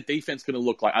 What is their defense going to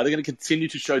look like? Are they going to continue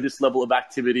to show this level of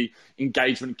activity,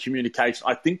 engagement, communication?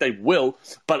 I think they will,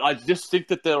 but I just think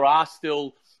that there are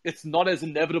still... It's not as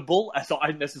inevitable as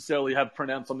I necessarily have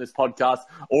pronounced on this podcast,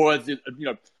 or as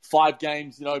 5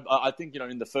 games. I think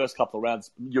in the first couple of rounds,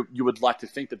 you would like to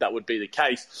think that would be the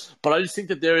case. But I just think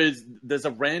that there's a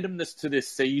randomness to this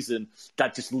season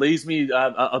that just leaves me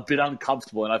a bit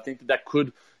uncomfortable, and I think that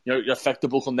could affect the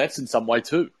Brooklyn Nets in some way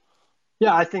too.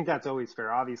 Yeah, I think that's always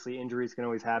fair. Obviously, injuries can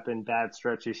always happen, bad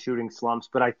stretches, shooting slumps.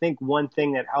 But I think one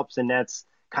thing that helps the Nets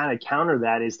kind of counter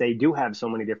that is they do have so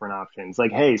many different options.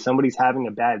 Like, hey, somebody's having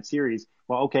a bad series.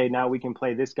 Well, okay, now we can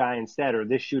play this guy instead, or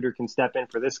this shooter can step in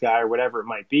for this guy, or whatever it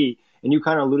might be. And you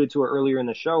kind of alluded to it earlier in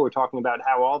the show. We're talking about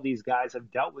how all these guys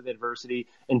have dealt with adversity,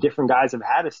 and different guys have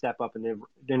had to step up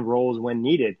in roles when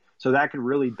needed. So that could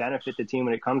really benefit the team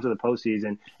when it comes to the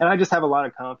postseason. And I just have a lot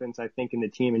of confidence, I think, in the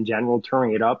team in general,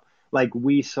 turning it up. Like,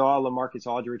 we saw LaMarcus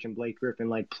Aldridge and Blake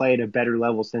Griffin play at a better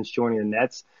level since joining the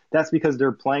Nets. That's because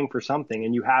they're playing for something,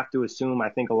 and you have to assume, I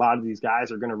think, a lot of these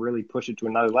guys are going to really push it to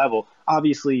another level.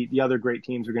 Obviously, the other great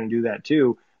teams are going to do that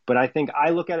too, but I think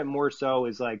I look at it more so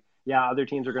as other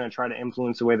teams are going to try to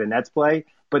influence the way the Nets play,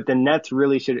 but the Nets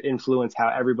really should influence how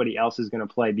everybody else is going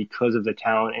to play because of the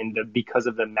talent and because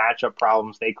of the matchup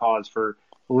problems they cause for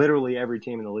literally every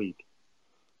team in the league.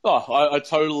 Oh, I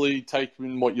totally take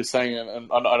in what you're saying,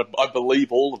 and I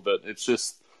believe all of it. It's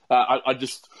just I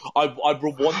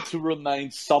want to remain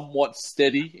somewhat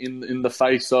steady in the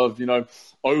face of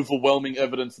overwhelming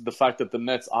evidence of the fact that the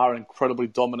Nets are an incredibly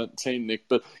dominant team, Nick.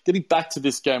 But getting back to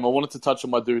this game, I wanted to touch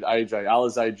on my dude AJ,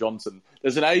 Alize Johnson.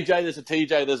 There's an AJ, there's a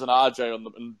TJ, there's an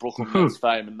RJ in Brooklyn Nets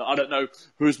fame, and I don't know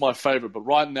who's my favorite, but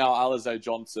right now Alize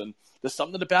Johnson. There's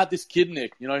something about this kid,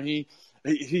 Nick.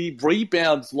 He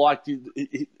rebounds like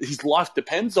his life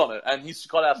depends on it, and he's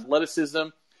got athleticism.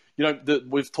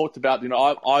 We've talked about.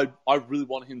 I really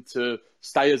want him to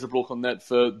stay as a Brooklyn Net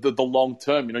for the long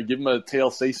term. Give him a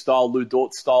TLC style, Lou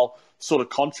Dort style sort of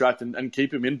contract, and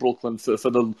keep him in Brooklyn for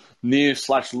the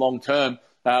near/long term.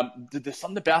 There's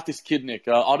something about this kid, Nick.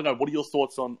 I don't know. What are your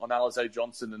thoughts on Alize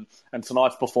Johnson and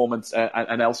tonight's performance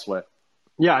and elsewhere?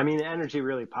 Yeah, I mean, the energy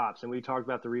really pops, and we talked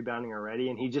about the rebounding already,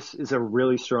 and he just is a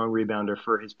really strong rebounder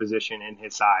for his position and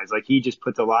his size. He just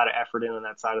puts a lot of effort in on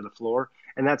that side of the floor,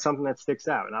 and that's something that sticks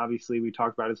out. And obviously, we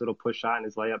talked about his little push shot and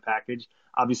his layup package.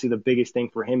 Obviously, the biggest thing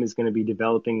for him is going to be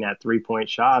developing that three-point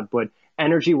shot, but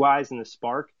energy-wise and the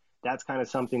spark, that's kind of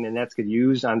something the Nets could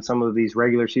use on some of these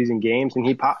regular season games, and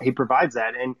he provides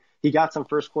that, and he got some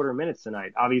first quarter minutes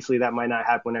tonight. Obviously, that might not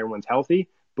happen when everyone's healthy,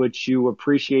 but you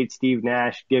appreciate Steve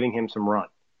Nash giving him some run.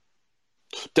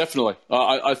 Definitely.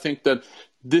 I think that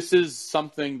this is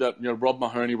something that Rob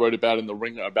Mahoney wrote about in The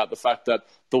Ringer, about the fact that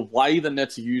the way the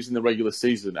Nets are using the regular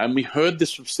season, and we heard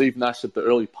this from Steve Nash at the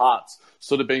early parts,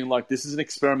 sort of being this is an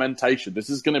experimentation. This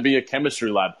is going to be a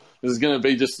chemistry lab. This is going to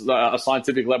be just a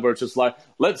scientific lab where it's just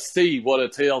let's see what a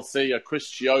TLC, a Chris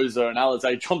Chiozza, and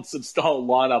Alize Johnson style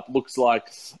lineup looks like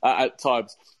at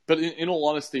times. But in all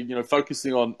honesty,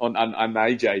 focusing on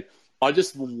AJ, I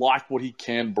just like what he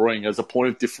can bring as a point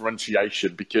of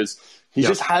differentiation, because he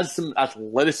just has some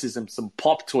athleticism, some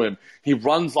pop to him. He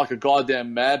runs like a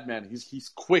goddamn madman. He's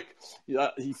quick.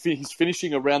 His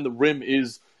finishing around the rim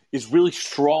is really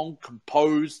strong,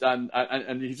 composed,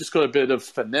 and he's just got a bit of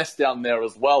finesse down there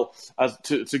as well as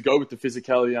to go with the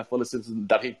physicality and athleticism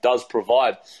that he does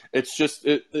provide. It's just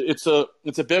it's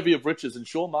a bevy of riches, and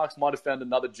Sean Marks might have found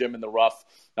another gem in the rough,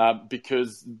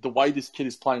 because the way this kid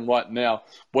is playing right now,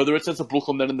 whether it's as a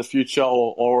Brooklyn Net in the future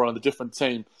or on a different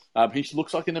team, he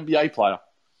looks like an NBA player.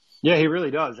 Yeah, he really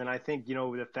does. And I think,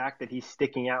 the fact that he's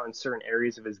sticking out in certain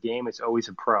areas of his game, it's always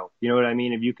a pro. You know what I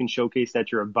mean? If you can showcase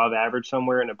that you're above average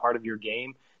somewhere in a part of your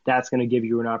game, that's going to give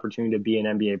you an opportunity to be an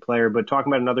NBA player. But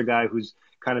talking about another guy who's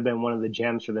kind of been one of the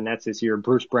gems for the Nets this year,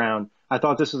 Bruce Brown, I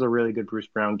thought this was a really good Bruce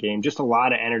Brown game. Just a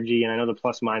lot of energy. And I know the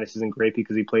plus minus isn't great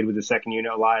because he played with the second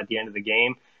unit a lot at the end of the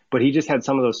game, but he just had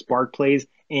some of those spark plays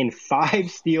and 5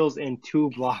 steals and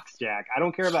 2 blocks, Jack. I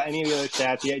don't care about any of the other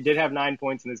stats. He did have 9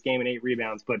 points in this game and 8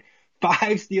 rebounds, but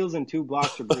 5 steals and 2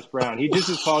 blocks for Bruce Brown. He just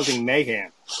is causing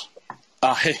mayhem.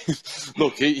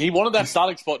 Look, he wanted that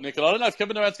starting spot, Nick, and I don't know if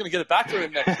Kevin Durant's going to get it back to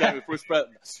him next game with Bruce Brown.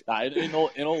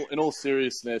 In all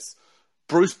seriousness,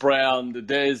 Bruce Brown,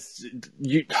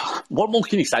 what more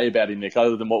can you say about him, Nick,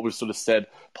 other than what we've sort of said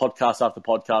podcast after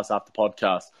podcast after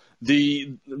podcast?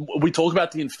 we talk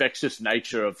about the infectious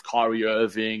nature of Kyrie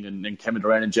Irving and Kevin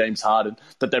Durant and James Harden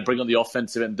that they bring on the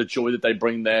offensive end, the joy that they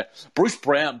bring there. Bruce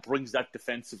Brown brings that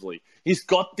defensively. He's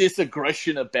got this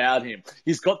aggression about him.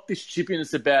 He's got this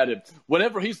chippiness about him.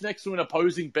 Whenever he's next to an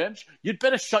opposing bench, you'd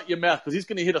better shut your mouth because he's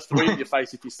going to hit a three in your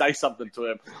face if you say something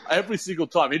to him every single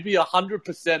time. He'd be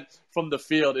 100% from the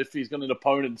field if he's got an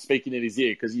opponent speaking in his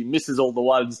ear because he misses all the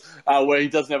ones where he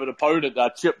doesn't have an opponent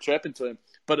chirping to him.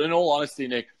 But in all honesty,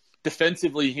 Nick,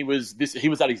 defensively, he was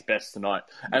at his best tonight.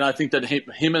 And I think that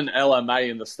him and LMA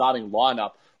in the starting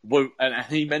lineup were, and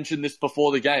he mentioned this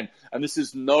before the game, and this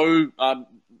is no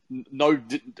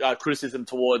criticism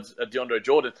towards DeAndre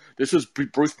Jordan. This was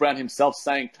Bruce Brown himself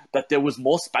saying that there is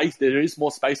more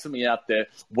space for me out there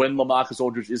when LaMarcus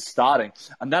Aldridge is starting.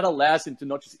 And that allows him to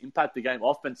not just impact the game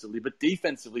offensively, but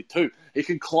defensively too. He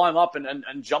can climb up and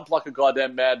jump like a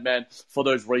goddamn madman for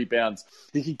those rebounds.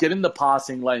 He can get in the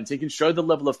passing lanes. He can show the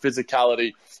level of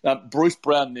physicality. Bruce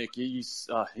Brown, Nick, he's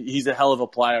a hell of a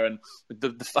player. And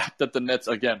the fact that the Nets,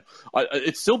 again,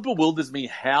 it still bewilders me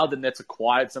how the Nets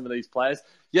acquired some of these players.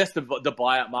 Yes, the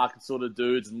buyout market sort of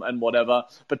dudes and whatever.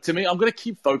 But to me, I'm going to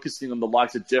keep focusing on the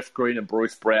likes of Jeff Green and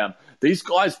Bruce Brown. These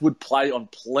guys would play on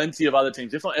plenty of other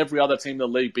teams, if not every other team in the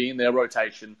league, be in their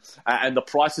rotation. And the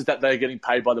prices that they're getting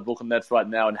paid by the Brooklyn Nets right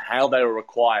now and how they were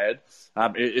acquired,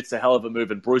 it's a hell of a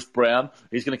move. And Bruce Brown,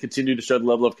 he's going to continue to show the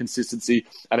level of consistency.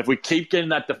 And if we keep getting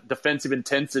that defensive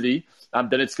intensity,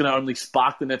 then it's going to only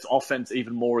spark the Nets' offense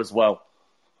even more as well.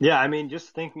 Yeah, I mean, just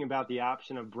thinking about the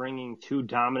option of bringing two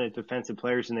dominant defensive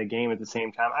players in the game at the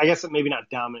same time. I guess maybe not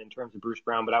dominant in terms of Bruce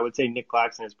Brown, but I would say Nick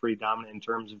Claxton is pretty dominant in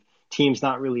terms of teams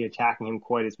not really attacking him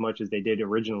quite as much as they did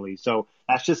originally. So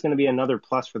that's just going to be another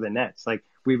plus for the Nets. Like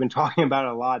we've been talking about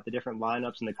a lot, the different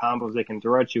lineups and the combos they can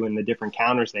throw at you and the different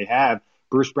counters they have.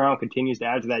 Bruce Brown continues to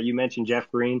add to that. You mentioned Jeff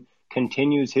Green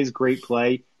continues his great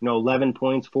play. 11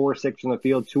 points, 4 of 6 from the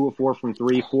field, 2 of 4 from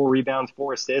 3, 4 rebounds,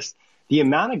 4 assists. The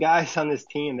amount of guys on this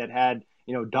team that had,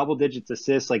 double digits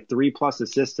assists, like 3+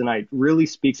 assists tonight, really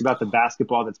speaks about the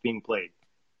basketball that's being played.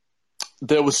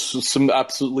 There was some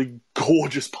absolutely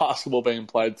gorgeous basketball being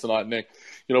played tonight, Nick.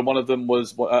 One of them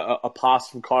was a pass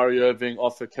from Kyrie Irving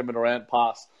off a Kevin Durant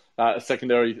pass, a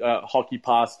secondary hockey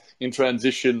pass in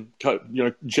transition.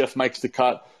 Jeff makes the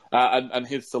cut and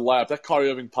hits the layup. That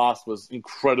Kyrie Irving pass was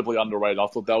incredibly underrated. I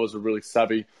thought that was a really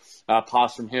savvy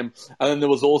pass from him. And then there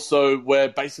was also where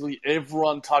basically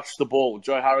everyone touched the ball.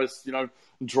 Joe Harris,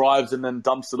 drives and then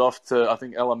dumps it off to, I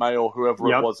think, LMA or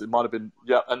whoever it was. It might have been,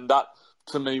 and that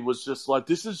to me was just like,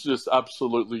 this is just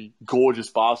absolutely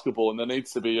gorgeous basketball, and there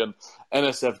needs to be an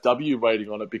NSFW rating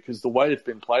on it because the way it's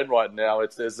been played right now,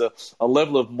 there's a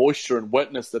level of moisture and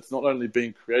wetness that's not only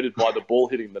being created by the ball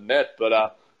hitting the net,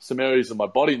 but some areas of my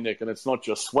body, Nick, and it's not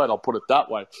just sweat. I'll put it that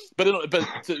way. But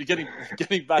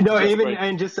getting back. No, even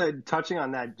and just touching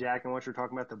on that, Jack, and what you're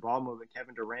talking about the ball movement,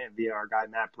 Kevin Durant via our guy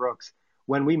Matt Brooks.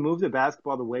 When we move the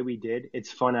basketball the way we did,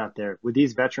 it's fun out there. With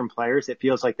these veteran players, it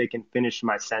feels like they can finish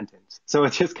my sentence. So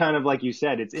it's just kind of like you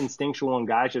said, it's instinctual and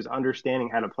guys just understanding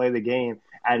how to play the game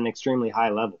at an extremely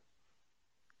high level.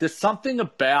 There's something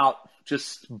about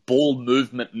just ball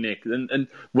movement, Nick, and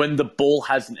when the ball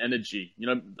has an energy.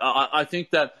 I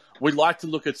think that we like to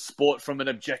look at sport from an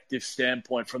objective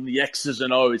standpoint, from the X's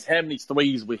and O's, how many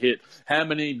threes we hit, how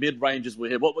many mid-ranges we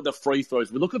hit, what were the free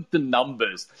throws. We look at the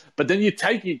numbers, but then you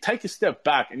take a step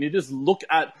back and you just look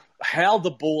at how the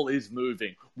ball is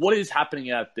moving. What is happening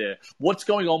out there? What's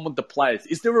going on with the players?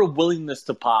 Is there a willingness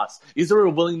to pass? Is there a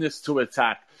willingness to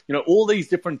attack? All these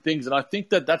different things. And I think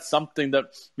that that's something that,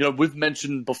 we've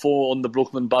mentioned before on the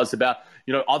Brooklyn Buzz about,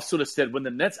 I've sort of said when the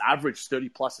Nets average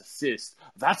 30+ assists,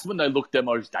 that's when they look their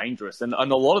most dangerous. And a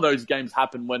lot of those games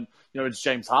happen when, it's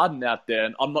James Harden out there.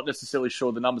 And I'm not necessarily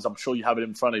sure the numbers. I'm sure you have it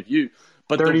in front of you.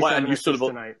 But the way and you sort of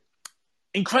tonight.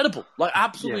 Incredible, like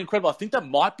absolutely incredible. I think that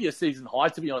might be a season high,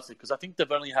 to be honest, because I think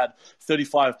they've only had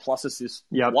 35+ assists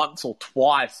once or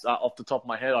twice off the top of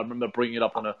my head. I remember bringing it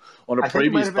up on a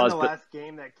previous buzz. It might have been the last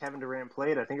game that Kevin Durant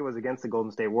played. I think it was against the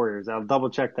Golden State Warriors. I'll double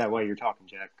check that while you're talking,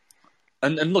 Jack.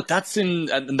 And look, that's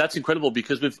incredible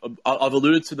because I've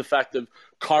alluded to the fact of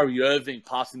Kyrie Irving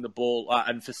passing the ball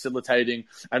and facilitating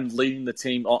and leading the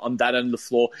team on that end of the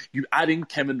floor. You add in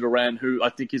Kevin Durant, who I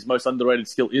think his most underrated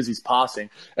skill is his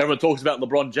passing. Everyone talks about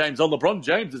LeBron James. LeBron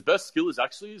James, his best skill is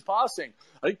actually his passing.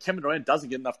 I think Kevin Durant doesn't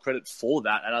get enough credit for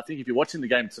that. And I think if you're watching the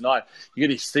game tonight, you're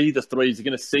going to see the threes. You're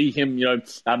going to see him,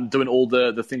 doing all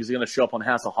the things that are going to show up on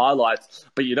House of Highlights.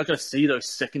 But you're not going to see those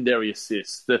secondary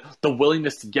assists, the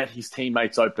willingness to get his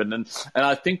teammates open. And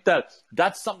I think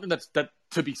that's something that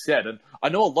to be said. And I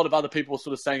know a lot of other people are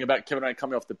sort of saying about Kevin Durant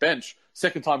coming off the bench.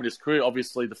 second time in his career.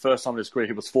 Obviously, the first time in his career,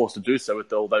 he was forced to do so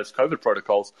with all those COVID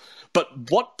protocols. But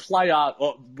what player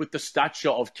with the stature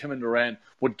of Kevin Durant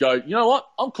would go, you know what,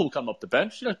 I'm cool coming off the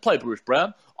bench, play Bruce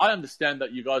Brown. I understand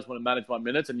that you guys want to manage my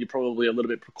minutes and you're probably a little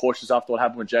bit precautious after what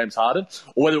happened with James Harden,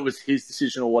 or whether it was his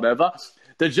decision or whatever.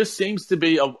 There just seems to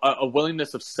be a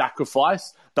willingness of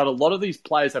sacrifice that a lot of these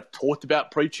players have talked about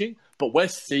preaching, but we're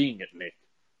seeing it, Nick.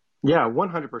 Yeah,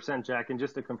 100%, Jack. And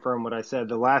just to confirm what I said,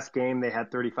 the last game they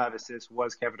had 35 assists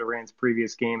was Kevin Durant's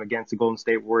previous game against the Golden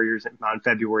State Warriors on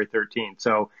February 13th.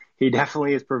 So he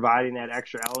definitely is providing that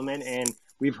extra element. And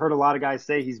we've heard a lot of guys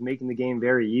say he's making the game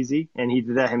very easy. And he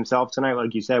did that himself tonight,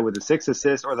 like you said, with the 6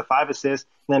 assists or the 5 assists,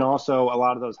 and then also a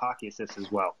lot of those hockey assists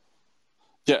as well.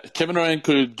 Yeah, Kevin Durant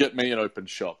could get me an open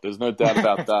shot. There's no doubt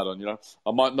about that. And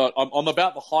I might not. I'm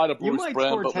about the height of Bruce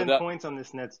Brown. You might score 10 points on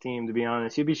this Nets team, to be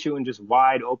honest. You'd be shooting just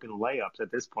wide open layups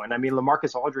at this point. I mean,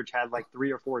 LaMarcus Aldridge had like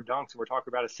 3 or 4 dunks, and we're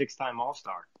talking about a 6-time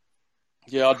All-Star.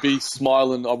 Yeah, I'd be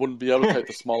smiling. I wouldn't be able to take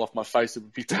the smile off my face. It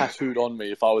would be tattooed on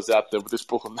me if I was out there with this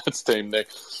Brooklyn Nets team, Nick.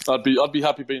 I'd be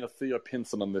happy being a Theo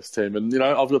Pinson on this team. And,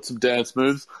 I've got some dance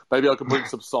moves. Maybe I can bring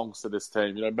some songs to this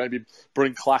team. Maybe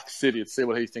bring Clack City and see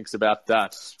what he thinks about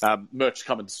that. Merch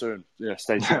coming soon.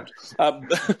 Stay tuned.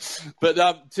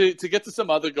 But to get to some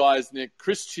other guys, Nick,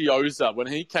 Chris Chiozza, when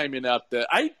he came in out there,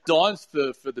 8 dimes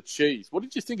for the Cheese. What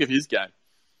did you think of his game?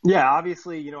 Yeah,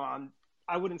 obviously,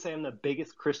 I wouldn't say I'm the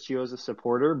biggest Chris Chiozza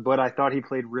supporter, but I thought he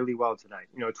played really well tonight.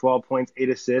 12 points, 8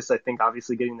 assists. I think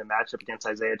obviously getting the matchup against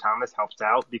Isaiah Thomas helps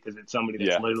out because it's somebody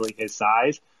that's literally his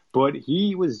size. But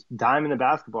he was diming the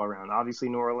basketball around. Obviously,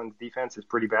 New Orleans defense is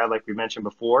pretty bad, like we mentioned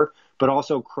before, but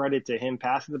also credit to him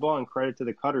passing the ball and credit to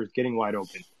the cutters getting wide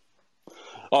open.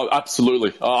 Oh,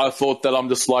 absolutely. I thought that I'm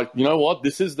just like, you know what?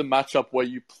 This is the matchup where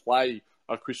you play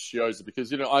Chris Chiozza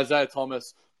because, Isaiah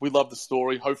Thomas, we love the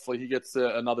story. Hopefully he gets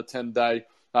another 10-day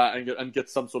and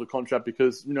gets some sort of contract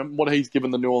because, what he's given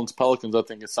the New Orleans Pelicans, I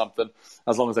think, is something,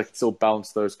 as long as they can still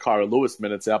balance those Kyra Lewis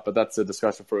minutes out, but that's a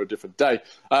discussion for a different day.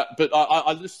 But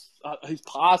I just, he's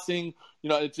passing,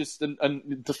 it just,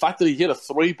 and the fact that he hit a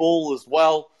 3-ball as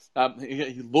well,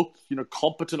 he looked,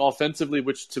 competent offensively,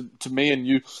 which to me and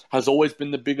you has always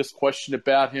been the biggest question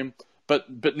about him. But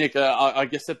Nick, I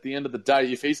guess at the end of the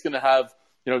day, if he's going to have,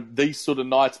 these sort of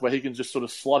nights where he can just sort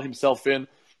of slot himself in,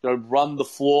 run the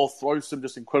floor, throw some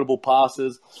just incredible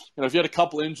passes. If you had a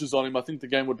couple inches on him, I think the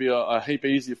game would be a heap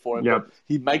easier for him. Yep. But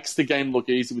he makes the game look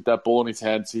easy with that ball in his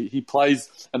hands. He plays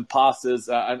and passes,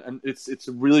 and it's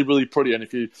really, really pretty. And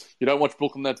if you don't watch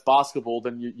Brooklyn Nets basketball,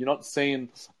 then you're not seeing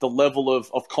the level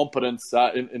of competence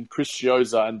in Chris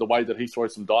Chiozza and the way that he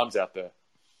throws some dimes out there.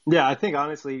 Yeah, I think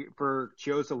honestly for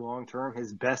Chiozza long term,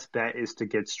 his best bet is to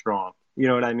get strong. You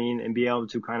know what I mean? And be able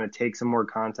to kind of take some more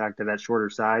contact at that shorter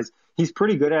size. He's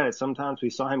pretty good at it. Sometimes we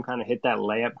saw him kind of hit that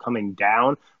layup coming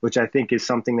down, which I think is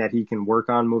something that he can work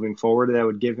on moving forward. That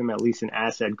would give him at least an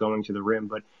asset going to the rim.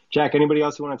 But Jack, anybody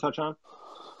else you want to touch on?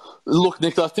 Look,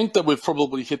 Nick, I think that we've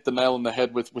probably hit the nail on the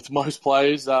head with most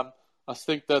players. I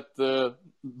think that the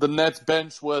Nets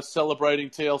bench were celebrating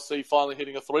TLC finally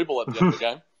hitting a 3-ball at the end of the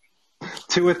game.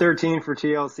 2 of 13 for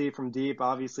TLC from deep.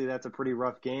 Obviously, that's a pretty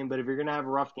rough game. But if you're going to have a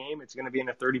rough game, it's going to be in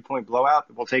a 30-point blowout.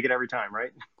 We'll take it every time,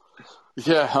 right?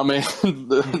 Yeah, I mean,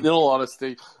 in all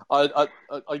honesty, I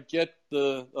get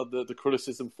the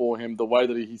criticism for him, the way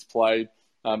that he's played.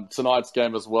 Tonight's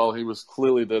game as well, he was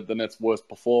clearly the Nets' worst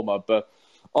performer. But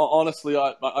honestly,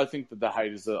 I think that the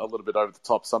hate is a little bit over the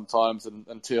top sometimes, and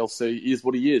TLC is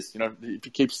what he is. If he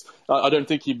keeps, I don't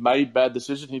think he made bad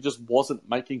decisions. He just wasn't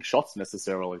making shots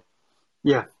necessarily.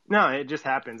 Yeah. No, it just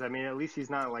happens. I mean, at least he's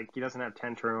not he doesn't have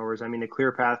 10 turnovers. I mean, a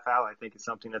clear path foul, I think, is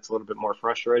something that's a little bit more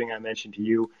frustrating. I mentioned to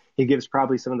you, he gives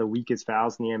probably some of the weakest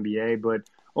fouls in the NBA, but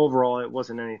overall, it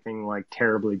wasn't anything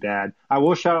terribly bad. I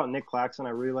will shout out Nick Claxton. I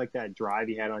really like that drive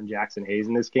he had on Jackson Hayes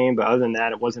in this game, but other than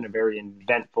that, it wasn't a very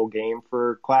eventful game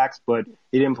for Clax, but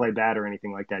he didn't play bad or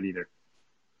anything like that either.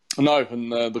 No,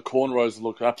 and the cornrows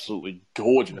look absolutely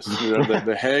gorgeous.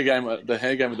 The hair game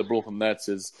of the Brooklyn Nets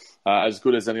is as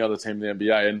good as any other team in the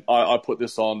NBA. And I put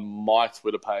this on my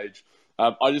Twitter page.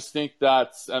 I just think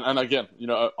that, and again,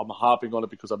 I'm harping on it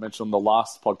because I mentioned on the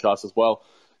last podcast as well.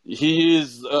 He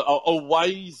is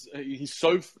he's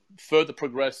so further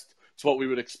progressed to what we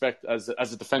would expect as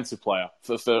a defensive player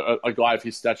for a guy of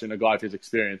his stature and a guy of his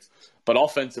experience. But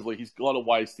offensively, he's got a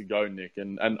ways to go, Nick.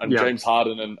 And James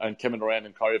Harden and Kevin Durant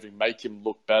and Kyrie Irving make him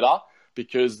look better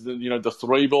because, the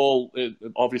 3-ball,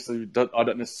 obviously, I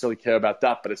don't necessarily care about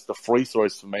that, but it's the free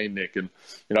throws for me, Nick. And,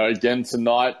 again,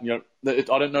 tonight, I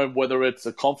don't know whether it's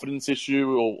a confidence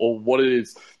issue or what it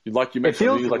is. Like you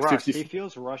mentioned, he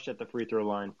feels rushed at the free throw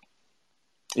line.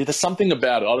 there's something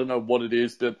about it. I don't know what it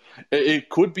is, but it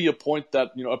could be a point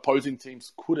that, opposing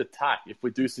teams could attack if we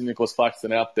do see Nicholas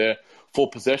Claxton out there for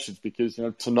possessions. Because,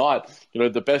 tonight,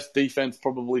 the best defense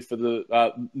probably for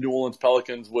the New Orleans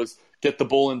Pelicans was get the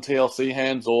ball in TLC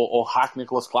hands or hack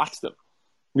Nicholas Claxton.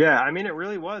 Yeah, I mean, it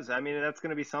really was. I mean, that's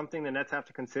going to be something the Nets have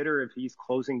to consider if he's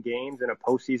closing games in a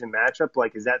postseason matchup.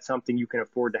 Like, is that something you can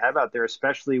afford to have out there,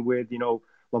 especially with,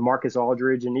 LaMarcus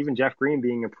Aldridge and even Jeff Green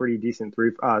being a pretty decent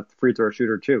free throw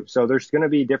shooter too. So there's going to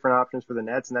be different options for the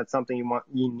Nets, and that's something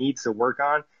he needs to work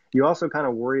on. You also kind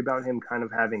of worry about him kind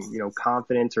of having,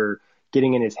 confidence or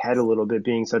getting in his head a little bit,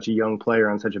 being such a young player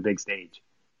on such a big stage.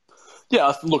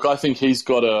 Yeah, look, I think he's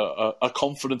got a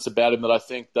confidence about him that I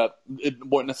think that it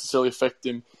won't necessarily affect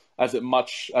him as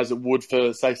much as it would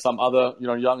for, say, some other,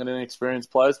 young and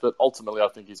inexperienced players. But ultimately, I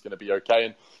think he's going to be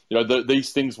okay. And,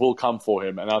 these things will come for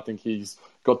him. And I think he's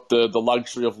got the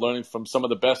luxury of learning from some of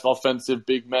the best offensive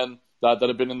big men that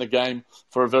have been in the game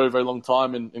for a very, very long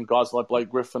time in guys like Blake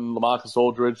Griffin, LaMarcus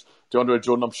Aldridge, DeAndre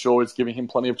Jordan. I'm sure is giving him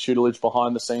plenty of tutelage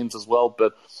behind the scenes as well.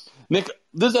 But, Nick,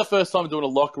 this is our first time doing a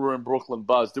locker room Brooklyn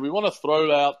Buzz. Do we want to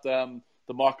throw out the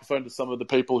microphone to some of the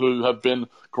people who have been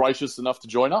gracious enough to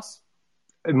join us?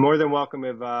 More than welcome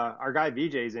if our guy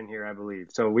VJ's in here, I believe.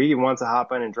 So he wants to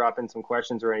hop in and drop in some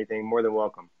questions or anything, more than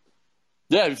welcome.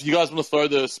 Yeah, if you guys want to throw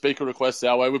the speaker requests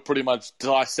our way, we've pretty much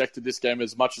dissected this game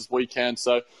as much as we can.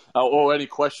 So, or any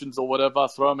questions or whatever,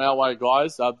 throw them our way,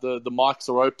 guys. The mics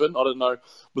are open. I don't know,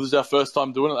 but this is our first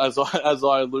time doing it, as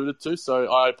I alluded to. So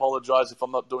I apologize if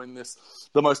I'm not doing this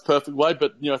the most perfect way.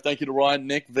 But, thank you to Ryan,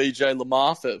 Nick, VJ,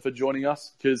 Lamar for joining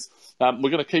us, because we're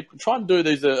going to keep trying to do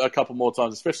these a couple more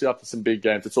times, especially after some big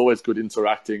games. It's always good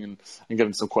interacting and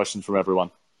getting some questions from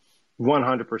everyone.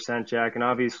 100%, Jack. And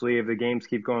obviously, if the games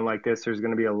keep going like this, there's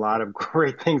going to be a lot of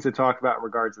great things to talk about in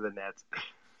regards to the Nets.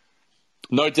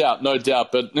 No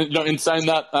doubt. But in saying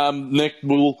that, Nick,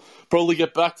 we'll probably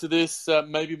get back to this.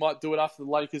 Maybe might do it after the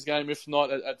Lakers game. If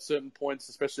not, at certain points,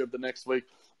 especially over the next week.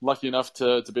 I'm lucky enough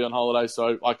to be on holiday,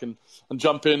 so I can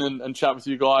jump in and chat with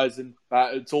you guys. And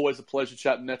it's always a pleasure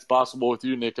chatting Nets basketball with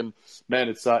you, Nick. And man,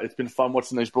 it's been fun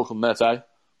watching these Brooklyn Nets, eh?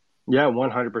 Yeah,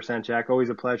 100%, Jack. Always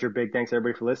a pleasure. Big thanks,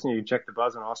 everybody, for listening. You can check the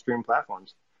Buzz on all streaming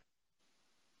platforms.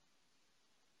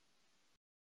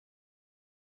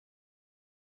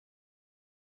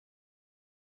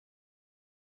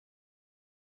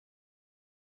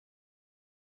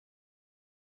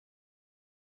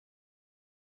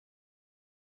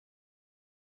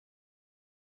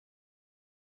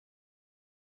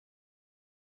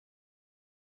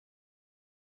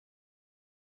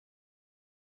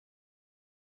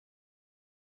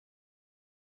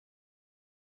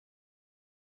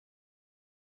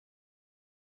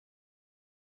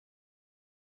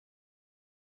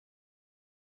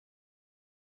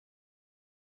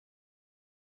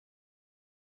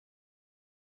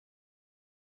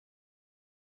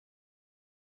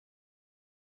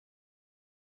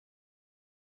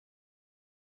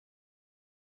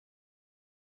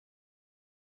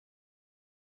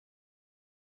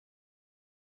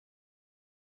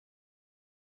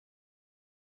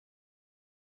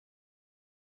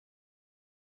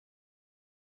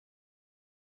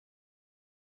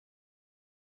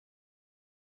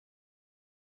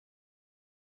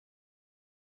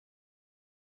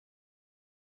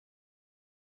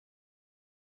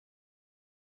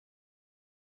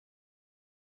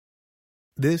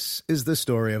 This is the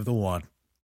story of the one.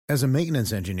 As a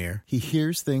maintenance engineer, he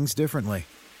hears things differently.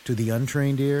 To the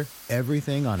untrained ear,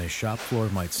 everything on his shop floor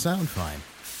might sound fine,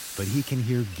 but he can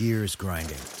hear gears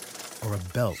grinding or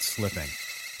a belt slipping.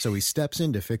 So he steps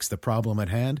in to fix the problem at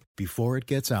hand before it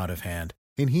gets out of hand.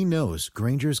 And he knows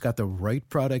Grainger's got the right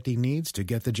product he needs to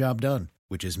get the job done,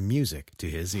 which is music to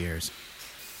his ears.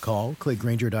 Call, click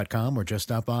Grainger.com, or just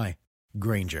stop by.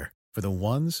 Grainger, for the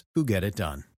ones who get it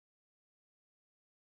done.